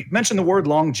 You mentioned the word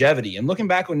longevity. And looking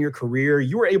back on your career,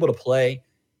 you were able to play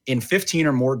in 15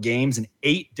 or more games in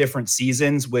 8 different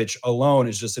seasons, which alone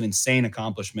is just an insane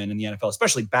accomplishment in the NFL,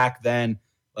 especially back then.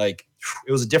 Like,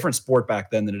 it was a different sport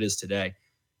back then than it is today.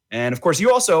 And of course,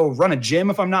 you also run a gym,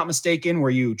 if I'm not mistaken, where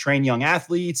you train young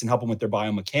athletes and help them with their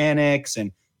biomechanics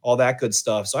and all that good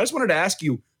stuff. So I just wanted to ask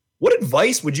you, what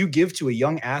advice would you give to a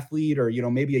young athlete or,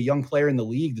 maybe a young player in the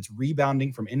league that's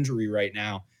rebounding from injury right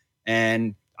now?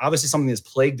 And obviously something that's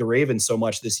plagued the Ravens so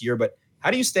much this year, but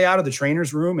how do you stay out of the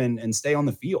trainer's room and stay on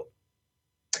the field?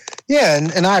 Yeah,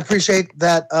 and I appreciate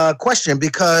that question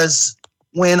because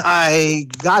when I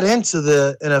got into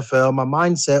the NFL, my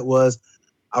mindset was,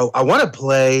 I want to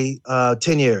play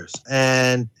 10 years,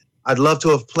 and I'd love to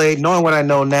have played, knowing what I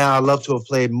know now, I'd love to have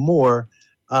played more.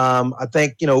 I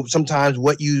think, sometimes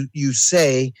what you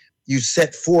say, you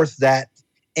set forth that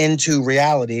into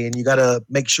reality, and you got to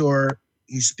make sure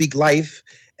you speak life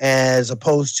as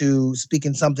opposed to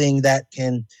speaking something that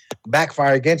can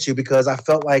backfire against you, because I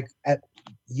felt like at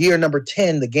year number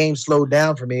 10, the game slowed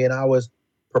down for me, and I was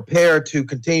prepared to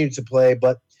continue to play,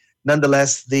 but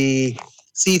nonetheless, the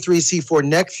C3, C4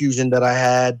 neck fusion that I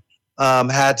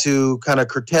had to kind of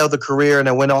curtail the career, and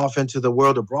I went off into the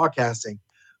world of broadcasting.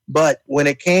 But when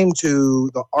it came to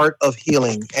the art of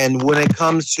healing, and when it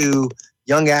comes to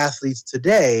young athletes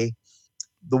today,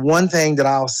 the one thing that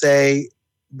I'll say,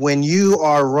 when you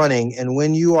are running and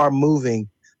when you are moving,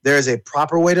 there's a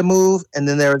proper way to move, and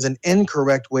then there's an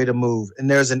incorrect way to move,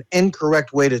 and there's an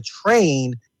incorrect way to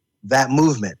train that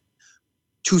movement.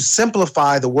 To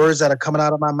simplify the words that are coming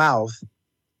out of my mouth,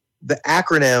 the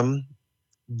acronym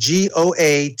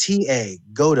GOATA,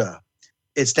 GOATA,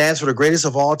 it stands for the greatest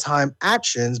of all time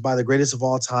actions by the greatest of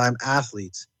all time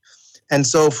athletes. And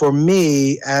so for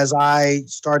me, as I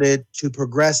started to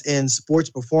progress in sports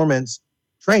performance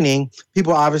training,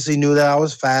 people obviously knew that I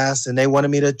was fast and they wanted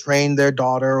me to train their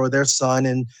daughter or their son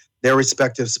in their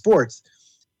respective sports.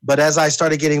 But as I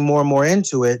started getting more and more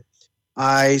into it,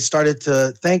 I started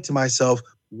to think to myself,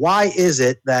 why is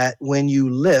it that when you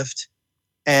lift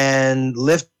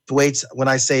weights, when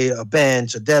I say a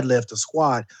bench, a deadlift, a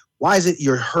squat, why is it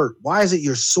you're hurt? Why is it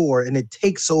you're sore? And it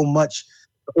takes so much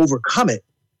to overcome it.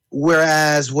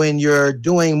 Whereas when you're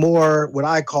doing more what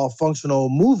I call functional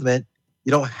movement,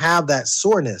 you don't have that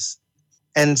soreness.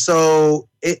 And so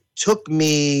it took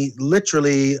me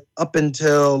literally up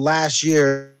until last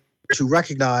year to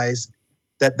recognize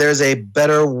that there's a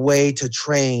better way to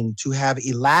train, to have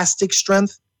elastic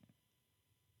strength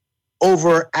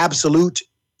over absolute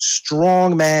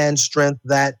strongman strength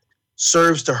that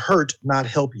serves to hurt, not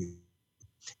help you.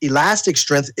 Elastic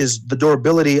strength is the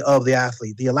durability of the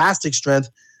athlete. The elastic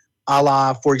strength a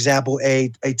la, for example,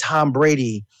 a Tom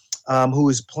Brady, who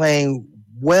is playing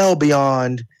well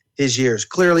beyond his years.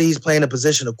 Clearly, he's playing a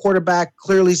position of quarterback.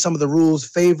 Clearly, some of the rules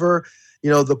favor,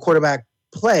 the quarterback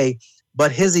play,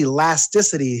 but his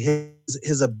elasticity,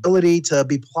 his ability to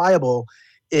be pliable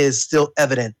is still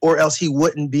evident, or else he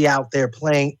wouldn't be out there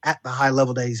playing at the high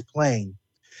level that he's playing.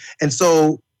 And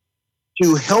so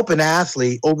to help an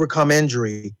athlete overcome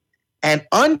injury, and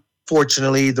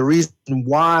unfortunately, the reason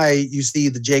why you see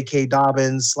the J.K.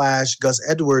 Dobbins / Gus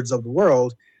Edwards of the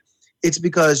world, it's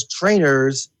because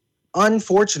trainers,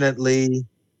 unfortunately,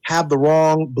 have the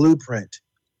wrong blueprint.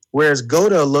 Whereas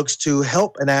Goda looks to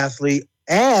help an athlete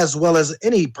as well as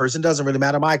any person, doesn't really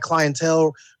matter. My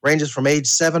clientele ranges from age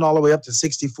 7 all the way up to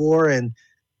 64, and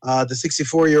the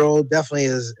 64-year-old definitely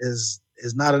is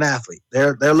not an athlete.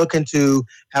 They're looking to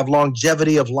have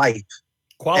longevity of life.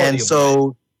 Quality and of so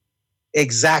life.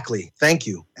 Exactly. Thank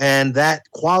you. And that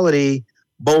quality,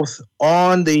 both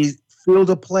on the field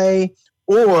of play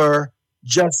or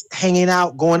just hanging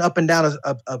out, going up and down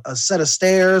a set of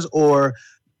stairs, or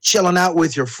chilling out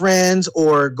with your friends,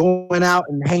 or going out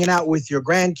and hanging out with your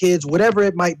grandkids, whatever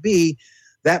it might be,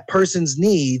 that person's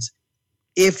needs,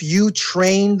 if you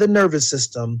train the nervous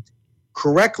system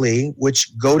correctly,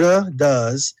 which Goda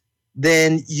does,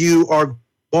 then you are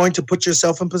going to put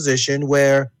yourself in position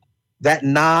where that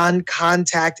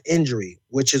non-contact injury,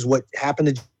 which is what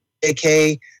happened to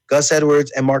J.K., Gus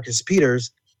Edwards, and Marcus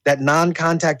Peters, that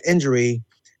non-contact injury,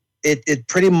 it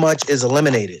pretty much is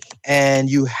eliminated. And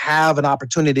you have an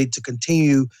opportunity to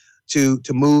continue to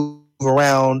move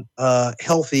around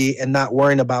healthy and not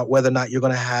worrying about whether or not you're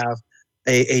going to have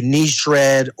a knee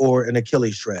shred or an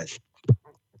Achilles shred.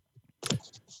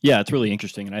 Yeah, it's really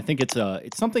interesting. And I think it's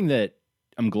something that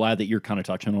I'm glad that you're kind of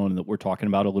touching on and that we're talking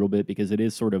about a little bit, because it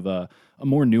is sort of a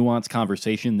more nuanced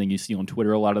conversation than you see on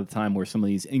Twitter a lot of the time, where some of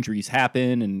these injuries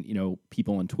happen and,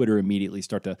 people on Twitter immediately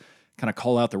start to kind of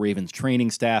call out the Ravens training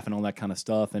staff and all that kind of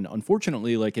stuff. And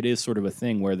unfortunately, it is sort of a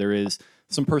thing where there is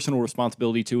some personal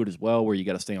responsibility to it as well, where you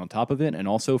got to stay on top of it. And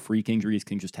also freak injuries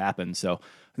can just happen. So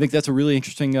I think that's a really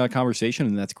interesting conversation,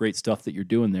 and that's great stuff that you're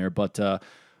doing there. But,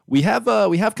 we have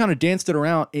kind of danced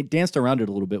around it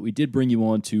a little bit. We did bring you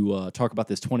on to talk about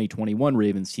this 2021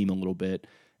 Ravens team a little bit.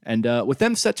 And with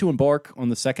them set to embark on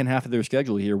the second half of their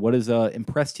schedule here, what has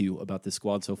impressed you about this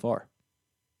squad so far?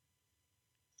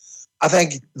 I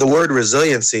think the word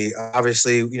resiliency,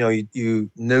 obviously,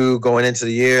 you knew going into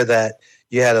the year that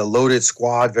you had a loaded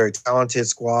squad, very talented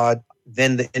squad.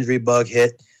 Then the injury bug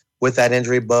hit. With that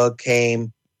injury bug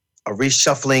came a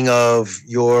reshuffling of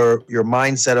your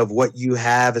mindset of what you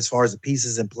have as far as the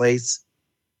pieces in place.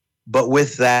 But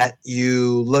with that,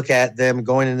 you look at them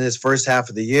going into this first half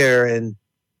of the year and,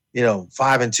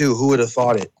 5-2, who would have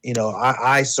thought it?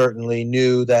 I certainly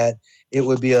knew that it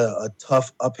would be a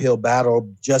tough uphill battle,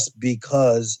 just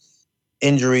because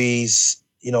injuries,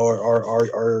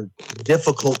 are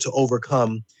difficult to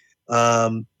overcome.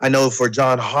 I know for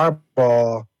John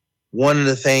Harbaugh, one of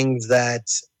the things that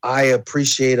I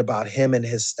appreciate about him and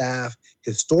his staff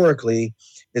historically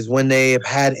is when they have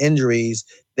had injuries,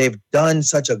 they've done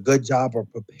such a good job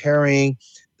of preparing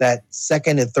that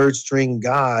second and third string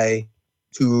guy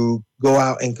to go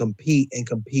out and compete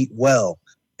well.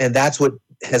 And that's what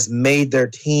has made their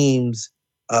teams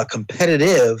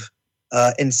competitive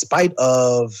in spite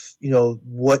of,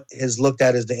 what is looked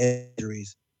at as the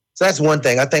injuries. So that's one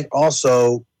thing. I think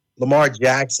also Lamar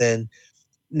Jackson,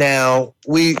 now,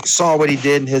 we saw what he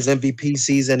did in his MVP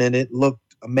season, and it looked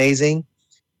amazing.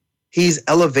 He's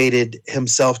elevated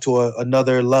himself to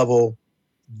another level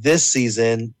this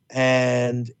season,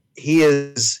 and he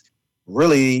is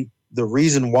really the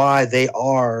reason why they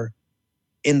are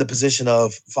in the position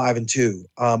of 5-2.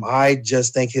 I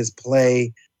just think his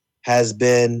play has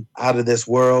been out of this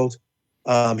world.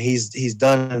 He's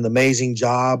done an amazing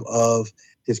job of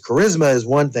his charisma is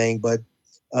one thing, but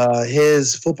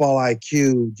his football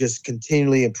IQ just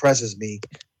continually impresses me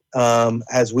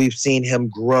as we've seen him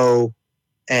grow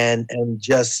and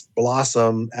just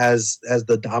blossom as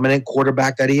the dominant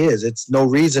quarterback that he is. It's no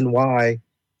reason why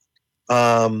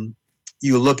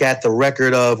you look at the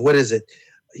record of, what is it?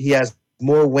 He has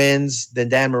more wins than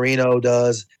Dan Marino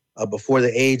does before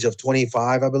the age of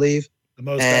 25, I believe. The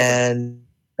most and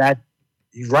ever.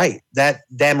 That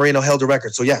Dan Marino held the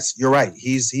record. So yes, you're right.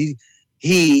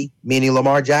 He, meaning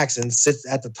Lamar Jackson,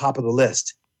 sits at the top of the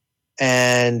list.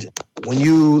 And when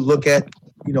you look at,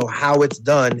 how it's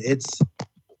done, it's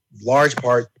large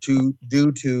part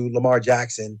due to Lamar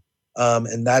Jackson.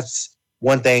 And that's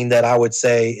one thing that I would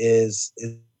say is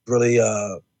really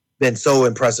been so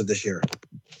impressive this year.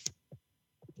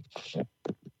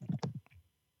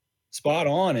 Spot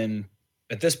on. And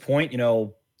at this point,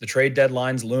 the trade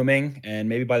deadline's looming, and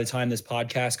maybe by the time this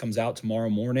podcast comes out tomorrow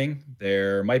morning,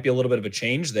 there might be a little bit of a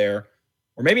change there,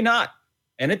 or maybe not.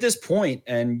 And at this point,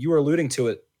 and you were alluding to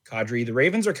it, Qadry, the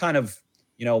Ravens are kind of,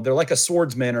 they're like a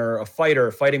swordsman or a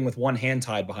fighter fighting with one hand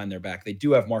tied behind their back. They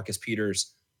do have Marcus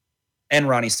Peters and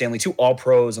Ronnie Stanley, 2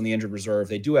 all-pros on the injured reserve.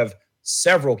 They do have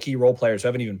several key role players who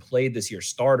haven't even played this year,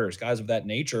 starters, guys of that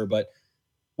nature. But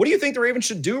what do you think the Ravens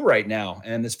should do right now?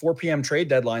 And this 4 p.m. trade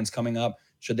deadline's coming up.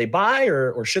 Should they buy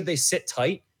or should they sit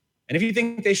tight? And if you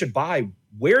think they should buy,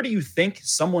 where do you think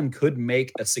someone could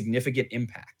make a significant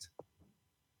impact?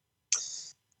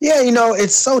 Yeah,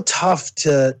 it's so tough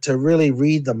to really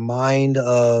read the mind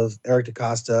of Eric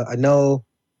DeCosta. I know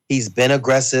he's been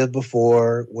aggressive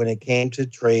before when it came to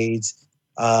trades.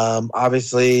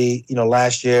 Obviously,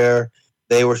 last year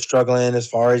they were struggling as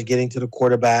far as getting to the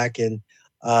quarterback and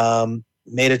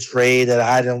made a trade that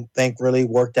I don't think really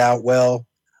worked out well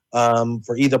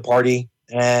for either party.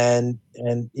 And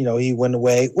he went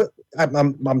away.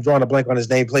 I'm drawing a blank on his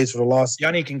name. Plays for the Lost.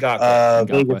 Yannick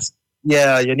Ngakoue.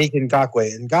 Yeah, Yannick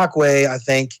Ngakoue. Ngakoue, I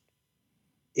think,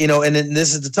 and then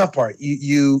this is the tough part.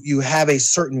 You have a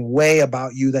certain way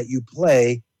about you that you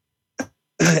play.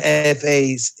 And if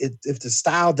the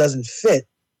style doesn't fit,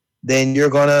 then you're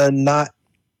gonna not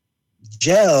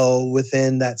gel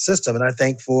within that system. And I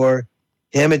think for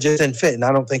him, it just didn't fit. And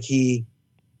I don't think he,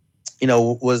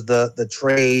 was the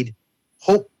trade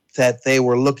hope that they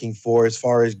were looking for as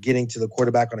far as getting to the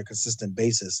quarterback on a consistent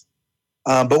basis.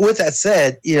 But with that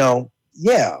said, do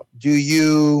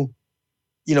you,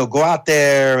 go out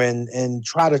there and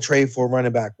try to trade for a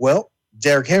running back? Well,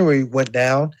 Derrick Henry went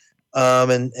down,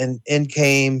 and in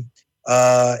came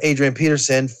Adrian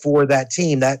Peterson for that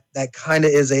team. That kind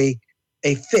of is a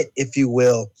fit, if you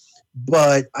will.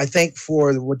 But I think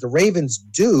for what the Ravens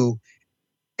do,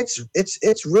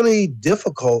 it's really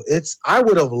difficult. I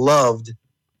would have loved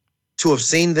to have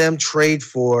seen them trade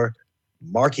for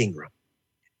Mark Ingram.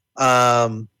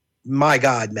 My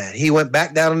God, man, he went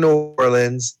back down to New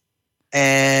Orleans,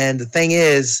 and the thing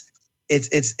is,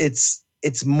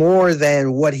 it's more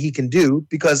than what he can do,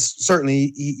 because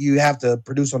certainly you have to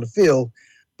produce on the field,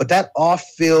 but that off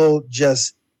field,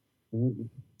 just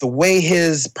the way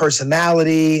his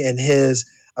personality and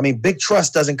big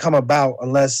trust doesn't come about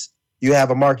unless you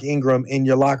have a Mark Ingram in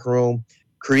your locker room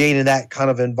creating that kind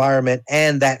of environment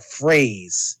and that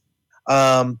phrase.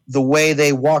 The way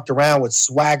they walked around with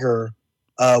swagger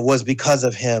was because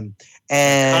of him.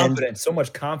 And confidence, so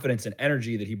much confidence and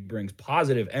energy that he brings,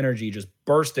 positive energy, just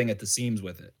bursting at the seams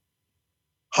with it.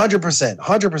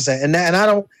 100%. And I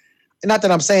don't, not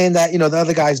that I'm saying that, the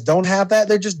other guys don't have that.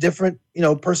 They're just different,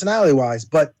 personality wise.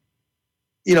 But,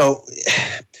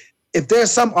 if there's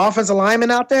some offensive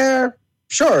lineman out there,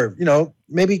 sure,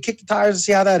 maybe kick the tires and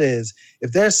see how that is.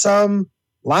 If there's some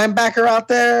linebacker out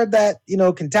there that,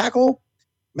 can tackle,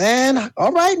 man,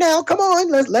 all right, now, come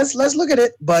on, let's look at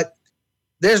it. But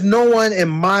there's no one in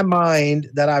my mind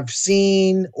that I've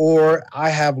seen or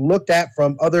I have looked at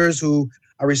from others who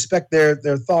I respect their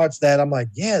thoughts that I'm like,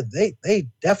 yeah, they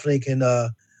definitely can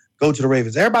go to the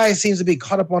Ravens. Everybody seems to be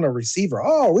caught up on a receiver.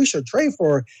 Oh, we should trade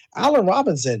for Allen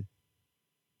Robinson.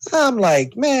 I'm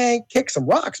like, man, kick some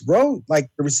rocks, bro. Like,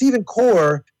 the receiving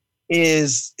core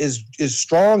is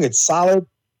strong. It's solid.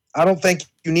 I don't think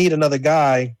you need another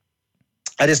guy.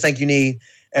 I just think you need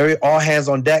all hands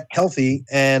on deck, healthy.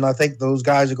 And I think those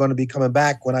guys are going to be coming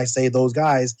back. When I say those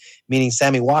guys, meaning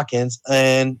Sammy Watkins.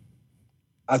 And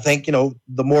I think, the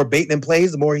more Bateman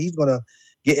plays, the more he's going to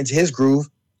get into his groove.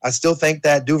 I still think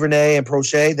that Duvernay and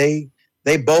Prochet,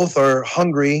 they both are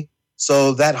hungry.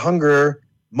 So that hunger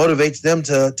motivates them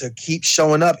to keep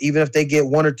showing up, even if they get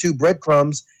 1 or 2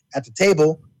 breadcrumbs at the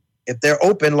table. If they're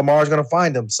open, Lamar's going to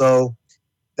find them. So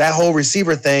that whole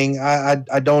receiver thing,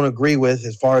 I don't agree with,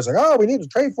 as far as like, oh, we need to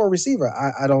trade for a receiver.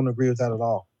 I don't agree with that at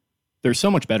all. They're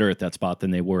so much better at that spot than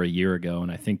they were a year ago,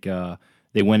 and I think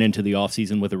they went into the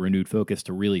offseason with a renewed focus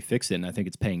to really fix it, and I think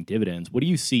it's paying dividends. What do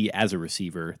you see as a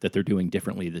receiver that they're doing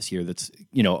differently this year that's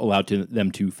allowed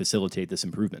them to facilitate this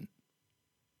improvement?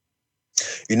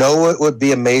 You know what would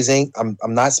be amazing? I'm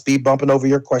not speed bumping over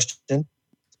your question.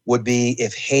 Would be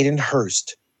if Hayden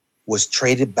Hurst was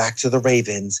traded back to the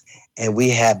Ravens and we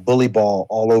had bully ball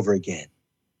all over again.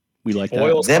 We like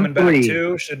Boyle's that. coming back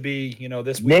too. Should be,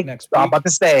 this week, next week. I'm about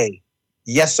to say,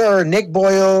 yes, sir. Nick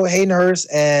Boyle, Hayden Hurst,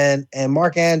 and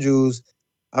Mark Andrews.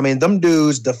 I mean, them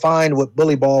dudes defined what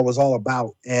bully ball was all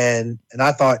about. And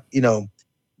I thought,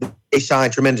 they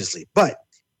shined tremendously. But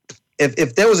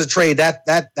if there was a trade,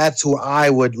 that's who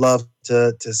I would love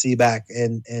to see back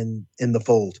in the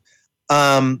fold.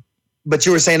 But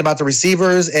you were saying about the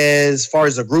receivers as far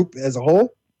as the group as a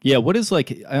whole? Yeah, what is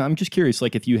I'm just curious,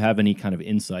 if you have any kind of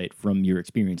insight from your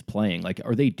experience playing,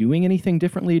 are they doing anything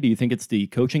differently? Do you think it's the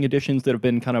coaching additions that have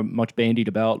been kind of much bandied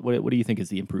about? What do you think is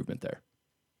the improvement there?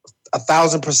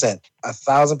 1,000%.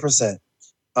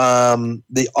 1,000%.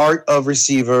 The art of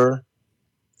receiver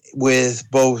with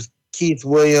both Keith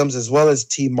Williams as well as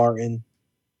T. Martin,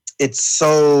 it's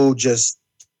so just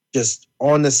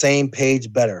on the same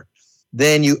page better.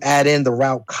 Then you add in the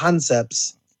route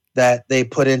concepts that they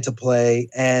put into play,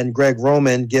 and Greg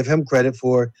Roman, give him credit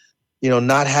for,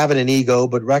 not having an ego,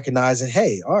 but recognizing,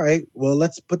 hey, all right, well,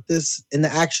 let's put this into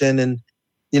action. And,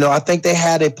 I think they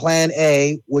had a plan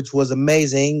A, which was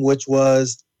amazing, which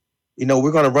was,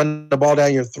 we're going to run the ball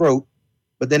down your throat.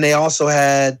 But then they also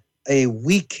had a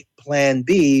weak plan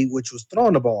B, which was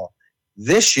throwing the ball.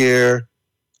 This year,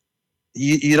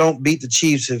 you don't beat the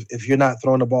Chiefs if you're not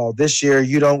throwing the ball. This year,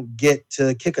 you don't get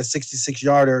to kick a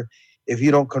 66-yarder if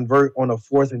you don't convert on a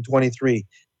 4th and 23.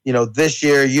 This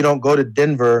year, you don't go to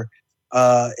Denver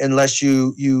unless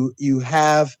you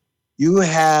have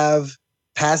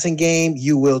passing game,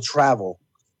 you will travel.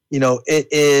 It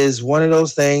is one of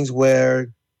those things where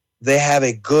they have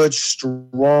a good,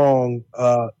 strong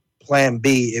plan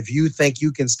B. If you think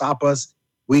you can stop us,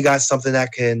 we got something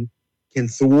that can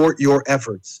thwart your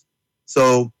efforts.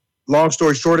 So long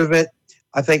story short of it,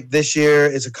 I think this year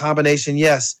is a combination,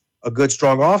 yes, a good,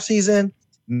 strong offseason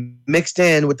mixed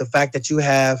in with the fact that you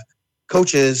have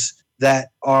coaches that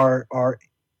are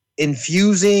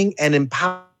infusing and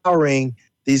empowering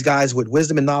these guys with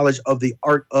wisdom and knowledge of the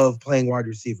art of playing wide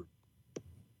receiver.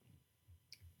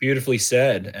 Beautifully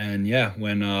said. And yeah,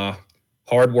 when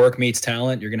hard work meets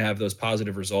talent, you're going to have those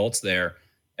positive results there.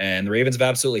 And the Ravens have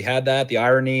absolutely had that. The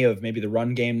irony of maybe the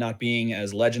run game not being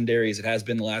as legendary as it has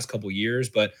been the last couple of years.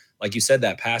 But like you said,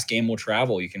 that pass game will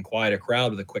travel. You can quiet a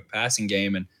crowd with a quick passing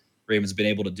game, and Ravens have been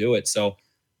able to do it. So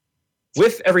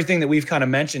with everything that we've kind of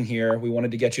mentioned here, we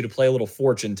wanted to get you to play a little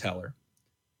fortune teller.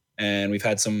 And we've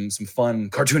had some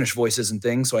fun cartoonish voices and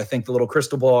things. So I think the little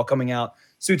crystal ball coming out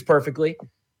suits perfectly.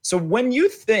 So when you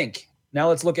think, now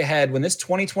let's look ahead, when this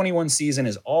 2021 season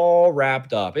is all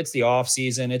wrapped up, it's the off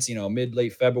season, it's,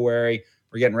 mid-late February,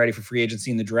 we're getting ready for free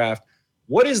agency and the draft.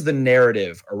 What is the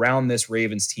narrative around this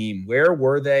Ravens team? Where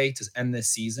were they to end this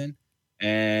season?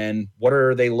 And what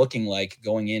are they looking like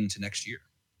going into next year?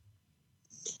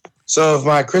 So if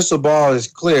my crystal ball is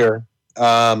clear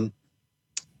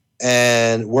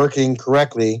and working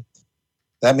correctly,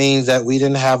 that means that we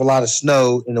didn't have a lot of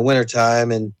snow in the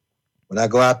wintertime. And when I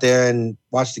go out there and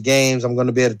watch the games, I'm going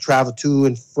to be able to travel to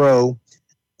and fro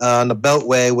on the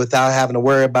Beltway without having to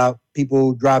worry about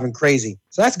people driving crazy.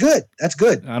 So that's good. That's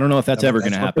good. I don't know if that's ever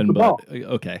going to happen, but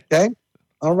okay. Okay.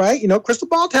 All right. Crystal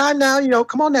ball time now.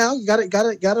 Come on now. You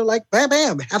gotta like bam,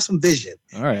 bam, have some vision.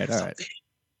 All right.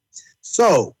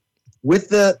 So with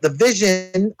the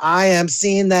vision, I am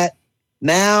seeing that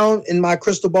now in my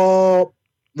crystal ball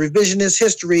revisionist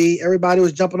history, everybody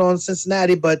was jumping on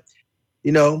Cincinnati, but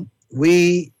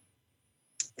we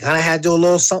kind of had to do a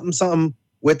little something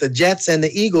with the Jets and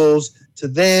the Eagles to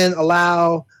then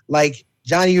allow like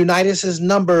Johnny Unitas's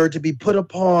number to be put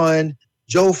upon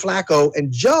Joe Flacco,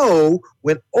 and Joe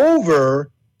went over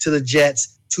to the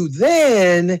Jets to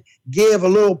then give a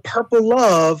little purple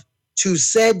love to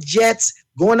said Jets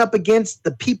going up against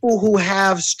the people who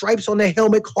have stripes on their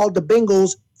helmet called the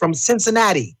Bengals from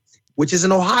Cincinnati, which is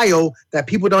in Ohio that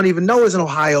people don't even know is in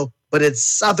Ohio, but it's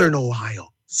Southern Ohio.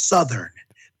 Southern.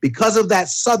 Because of that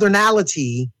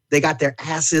Southernality, they got their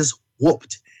asses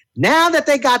whooped. Now that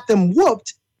they got them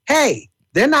whooped, hey,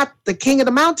 they're not the king of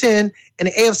the mountain in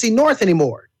the AFC North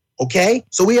anymore. Okay?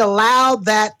 So we allowed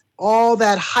all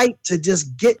that hype to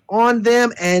just get on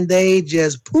them, and they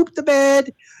just pooped the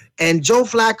bed. And Joe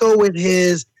Flacco with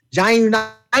his Johnny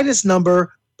Unitas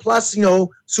number, plus,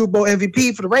 Super Bowl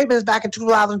MVP for the Ravens back in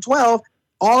 2012,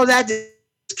 all of that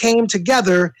just came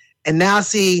together, and now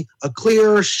see a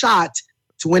clear shot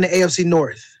to win the AFC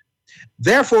North.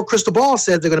 Therefore, Crystal Ball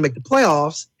says they're going to make the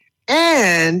playoffs,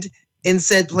 and in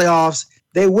said playoffs,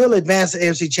 they will advance the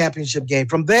AFC Championship game.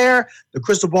 From there, the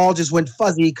crystal ball just went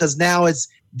fuzzy because now it's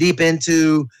deep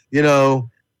into,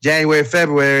 January,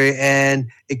 February, and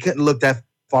it couldn't look that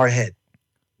far ahead.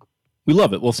 We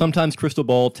love it. Well, sometimes crystal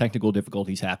ball technical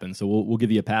difficulties happen, so we'll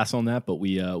give you a pass on that, but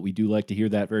we do like to hear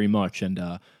that very much, and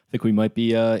I think we might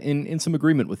be in some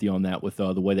agreement with you on that with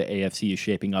the way the AFC is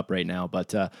shaping up right now.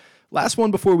 But last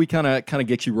one before we kind of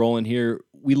get you rolling here.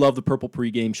 we love the Purple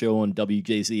Pregame Show on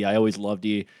WJZ. I always loved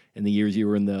you in the years you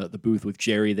were in the booth with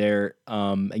Jerry there.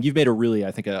 And you've made a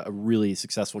really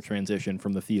successful transition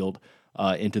from the field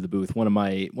into the booth. One of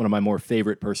my more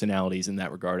favorite personalities in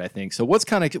that regard, I think. So what's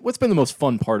been the most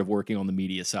fun part of working on the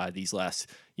media side these last,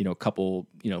 couple,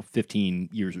 15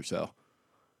 years or so?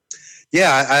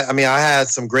 Yeah, I mean, I had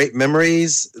some great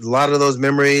memories. A lot of those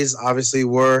memories obviously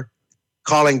were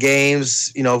calling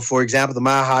games, for example, the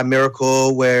Mile High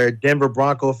Miracle, where Denver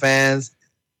Bronco fans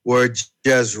were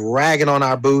just ragging on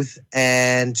our booth,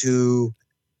 and to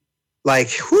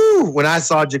when I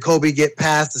saw Jacoby get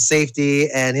past the safety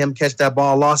and him catch that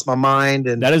ball, lost my mind.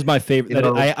 And that is my favorite.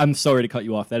 I'm sorry to cut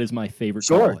you off. That is my favorite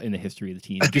call in the history of the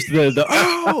team. Just the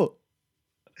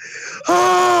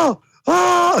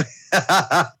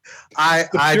I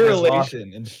pure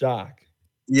elation and shock.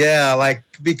 Yeah,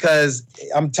 because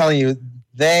I'm telling you,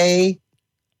 they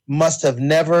must have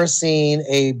never seen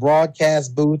a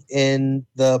broadcast booth in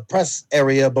the press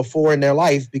area before in their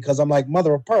life, because I'm like,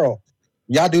 mother of pearl,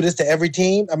 y'all do this to every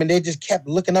team? I mean, they just kept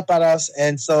looking up at us.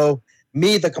 And so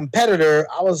me, the competitor,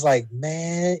 I was like,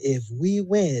 man, if we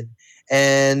win.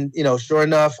 And, sure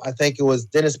enough, I think it was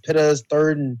Dennis Pitta's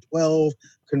 3rd and 12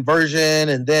 conversion.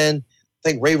 And then I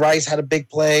think Ray Rice had a big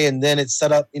play, and then it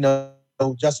set up,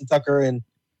 Justin Tucker, and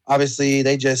obviously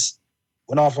they just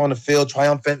went off on the field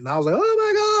triumphant, and I was like, oh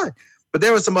my God. But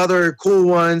there were some other cool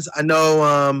ones. I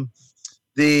know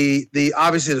the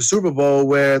obviously the Super Bowl,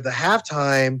 where the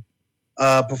halftime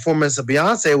performance of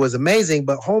Beyonce was amazing,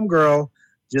 but Homegirl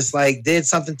just did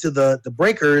something to the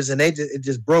breakers, and it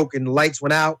just broke and the lights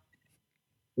went out.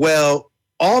 Well,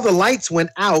 all the lights went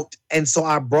out, and so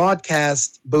our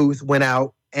broadcast booth went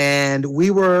out, and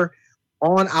we were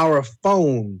on our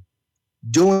phone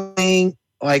doing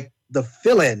the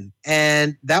fill-in,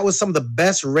 and that was some of the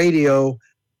best radio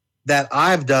that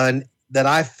I've done, that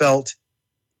I felt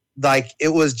like it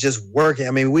was just working.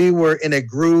 I mean, we were in a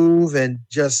groove and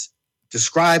just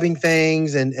describing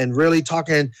things and really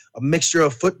talking a mixture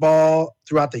of football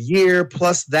throughout the year,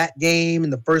 plus that game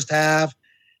in the first half.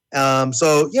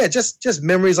 So yeah, just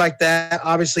memories like that.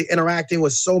 Obviously interacting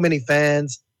with so many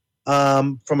fans,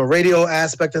 from a radio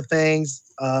aspect of things,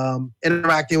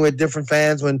 interacting with different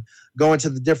fans when going to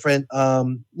the different,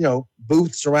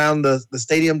 booths around the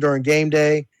stadium during game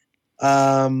day.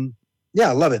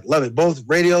 Yeah, love it. Love it. Both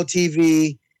radio,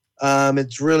 TV.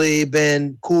 It's really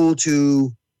been cool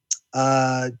to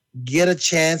get a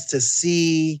chance to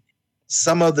see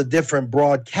some of the different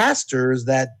broadcasters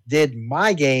that did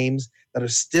my games that are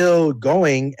still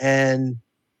going. And,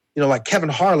 like Kevin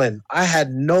Harlan, I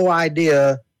had no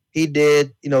idea he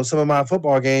did, some of my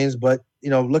football games, but,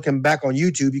 looking back on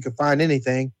YouTube, you can find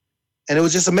anything. And it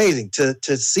was just amazing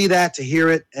to see that, to hear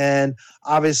it. And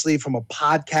obviously from a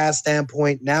podcast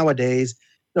standpoint nowadays,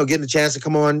 getting a chance to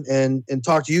come on and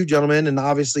talk to you gentlemen. And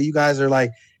obviously you guys are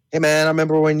like, hey man, I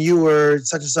remember when you were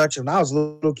such and such and I was a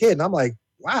little kid. And I'm like,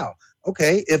 wow,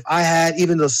 okay. If I had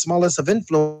even the smallest of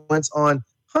influence on,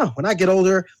 when I get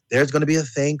older, there's going to be a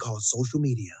thing called social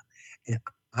media and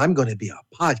I'm going to be a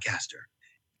podcaster.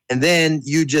 And then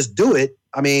you just do it.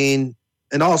 I mean,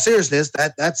 in all seriousness,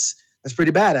 that's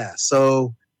pretty badass.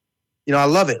 So, I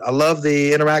love it. I love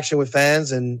the interaction with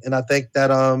fans, and I think that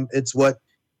it's what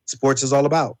sports is all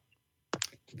about.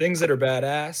 Things that are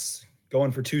badass,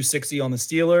 going for 260 on the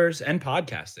Steelers, and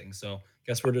podcasting. So,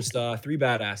 guess we're just 3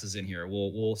 badasses in here.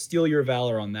 We'll steal your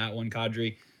valor on that one,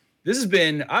 Qadry. This has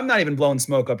been, I'm not even blowing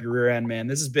smoke up your rear end, man.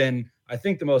 This has been, I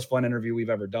think, the most fun interview we've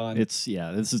ever done. This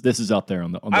is up there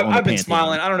on the I've been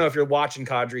smiling. I don't know if you're watching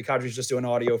Qadry. Qadry's just doing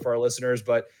audio for our listeners,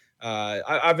 but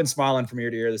I've been smiling from ear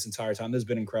to ear this entire time. This has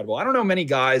been incredible. I don't know many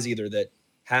guys either that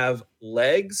have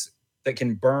legs that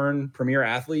can burn premier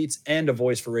athletes and a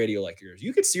voice for radio like yours.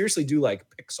 You could seriously do like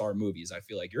Pixar movies. I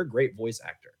feel like you're a great voice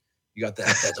actor. You got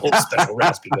that whole special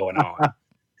raspy going on.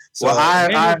 So, well,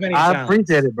 I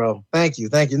appreciate it, bro. Thank you.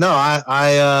 No,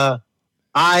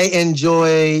 I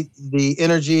enjoy the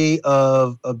energy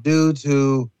of dudes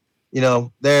who,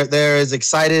 they're as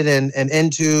excited and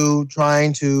into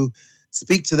trying to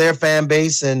speak to their fan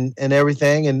base and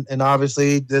everything. And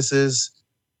obviously this is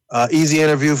easy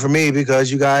interview for me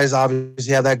because you guys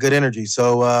obviously have that good energy.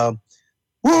 So,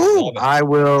 woo-hoo, I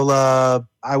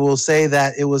will say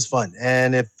that it was fun.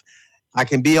 And if I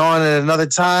can be on at another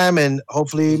time and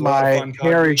hopefully my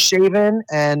hair is shaven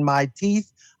and my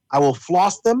teeth, I will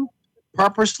floss them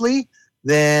purposely,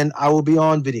 then I will be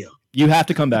on video. You have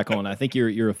to come back on. I think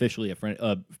you're officially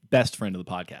a best friend of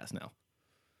the podcast now.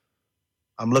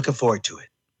 I'm looking forward to it.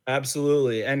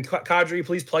 Absolutely. And Qadry,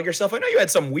 please plug yourself. I know you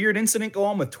had some weird incident go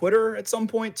on with Twitter at some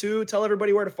point too. Tell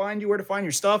everybody where to find you, where to find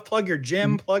your stuff. Plug your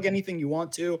gym. Plug anything you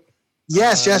want to.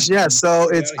 Yes. So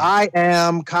it's I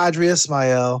am Qadry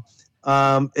Ismail.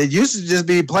 It used to just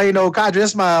be plain old Qadry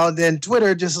Ismail. And then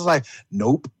Twitter just was like,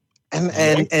 nope.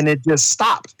 And it just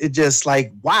stopped. It just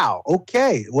like, wow,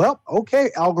 okay. Well,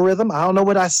 okay, algorithm. I don't know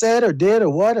what I said or did or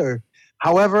what or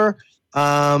however.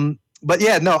 But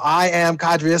yeah, no, I am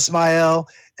Qadry Ismail.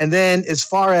 And then as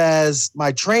far as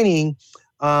my training,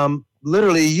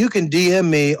 literally you can DM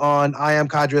me on I am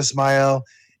Qadry Ismail.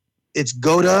 It's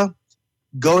GOTA.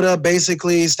 GOTA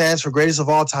basically stands for Greatest of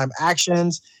All Time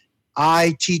Actions.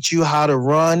 I teach you how to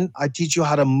run. I teach you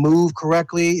how to move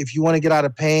correctly. If you want to get out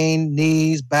of pain,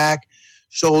 knees, back,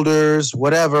 shoulders,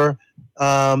 whatever,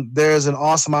 there's an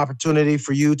awesome opportunity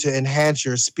for you to enhance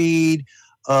your speed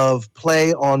of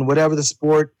play on whatever the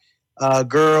sport,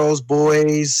 girls,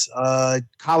 boys,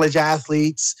 college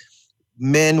athletes,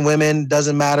 men, women,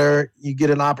 doesn't matter. You get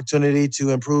an opportunity to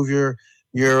improve your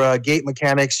gait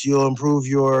mechanics. You'll improve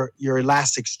your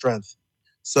elastic strength.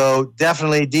 So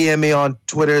definitely DM me on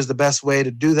Twitter is the best way to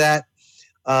do that.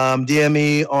 DM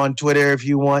me on Twitter if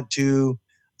you want to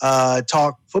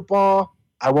talk football.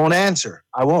 I won't answer.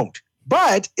 I won't.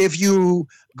 But if you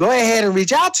go ahead and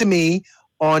reach out to me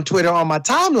on Twitter on my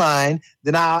timeline,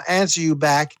 then I'll answer you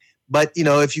back. But,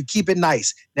 if you keep it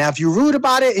nice. Now, if you're rude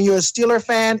about it and you're a Steeler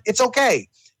fan, it's okay.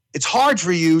 It's hard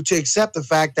for you to accept the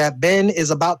fact that Ben is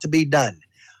about to be done.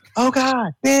 Oh,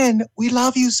 God, Ben, we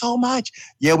love you so much.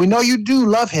 Yeah, we know you do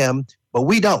love him, but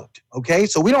we don't, okay?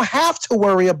 So we don't have to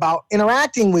worry about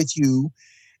interacting with you.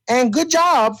 And good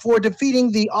job for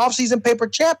defeating the offseason paper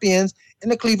champions in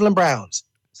the Cleveland Browns.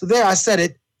 So there, I said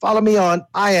it. Follow me on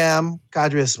I am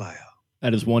Qadry Ismail.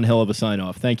 That is one hell of a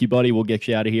sign-off. Thank you, buddy. We'll get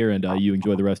you out of here, and you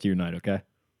enjoy the rest of your night, okay?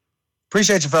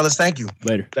 Appreciate you, fellas. Thank you.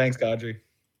 Later. Thanks, Qadry.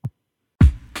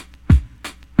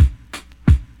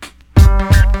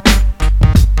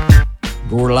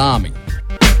 Gorlami.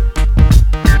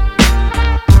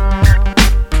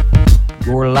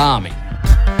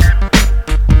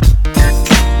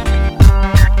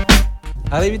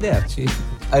 Arrivederci.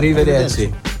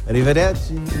 Arrivederci.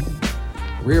 Arrivederci.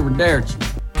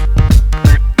 Arrivederci.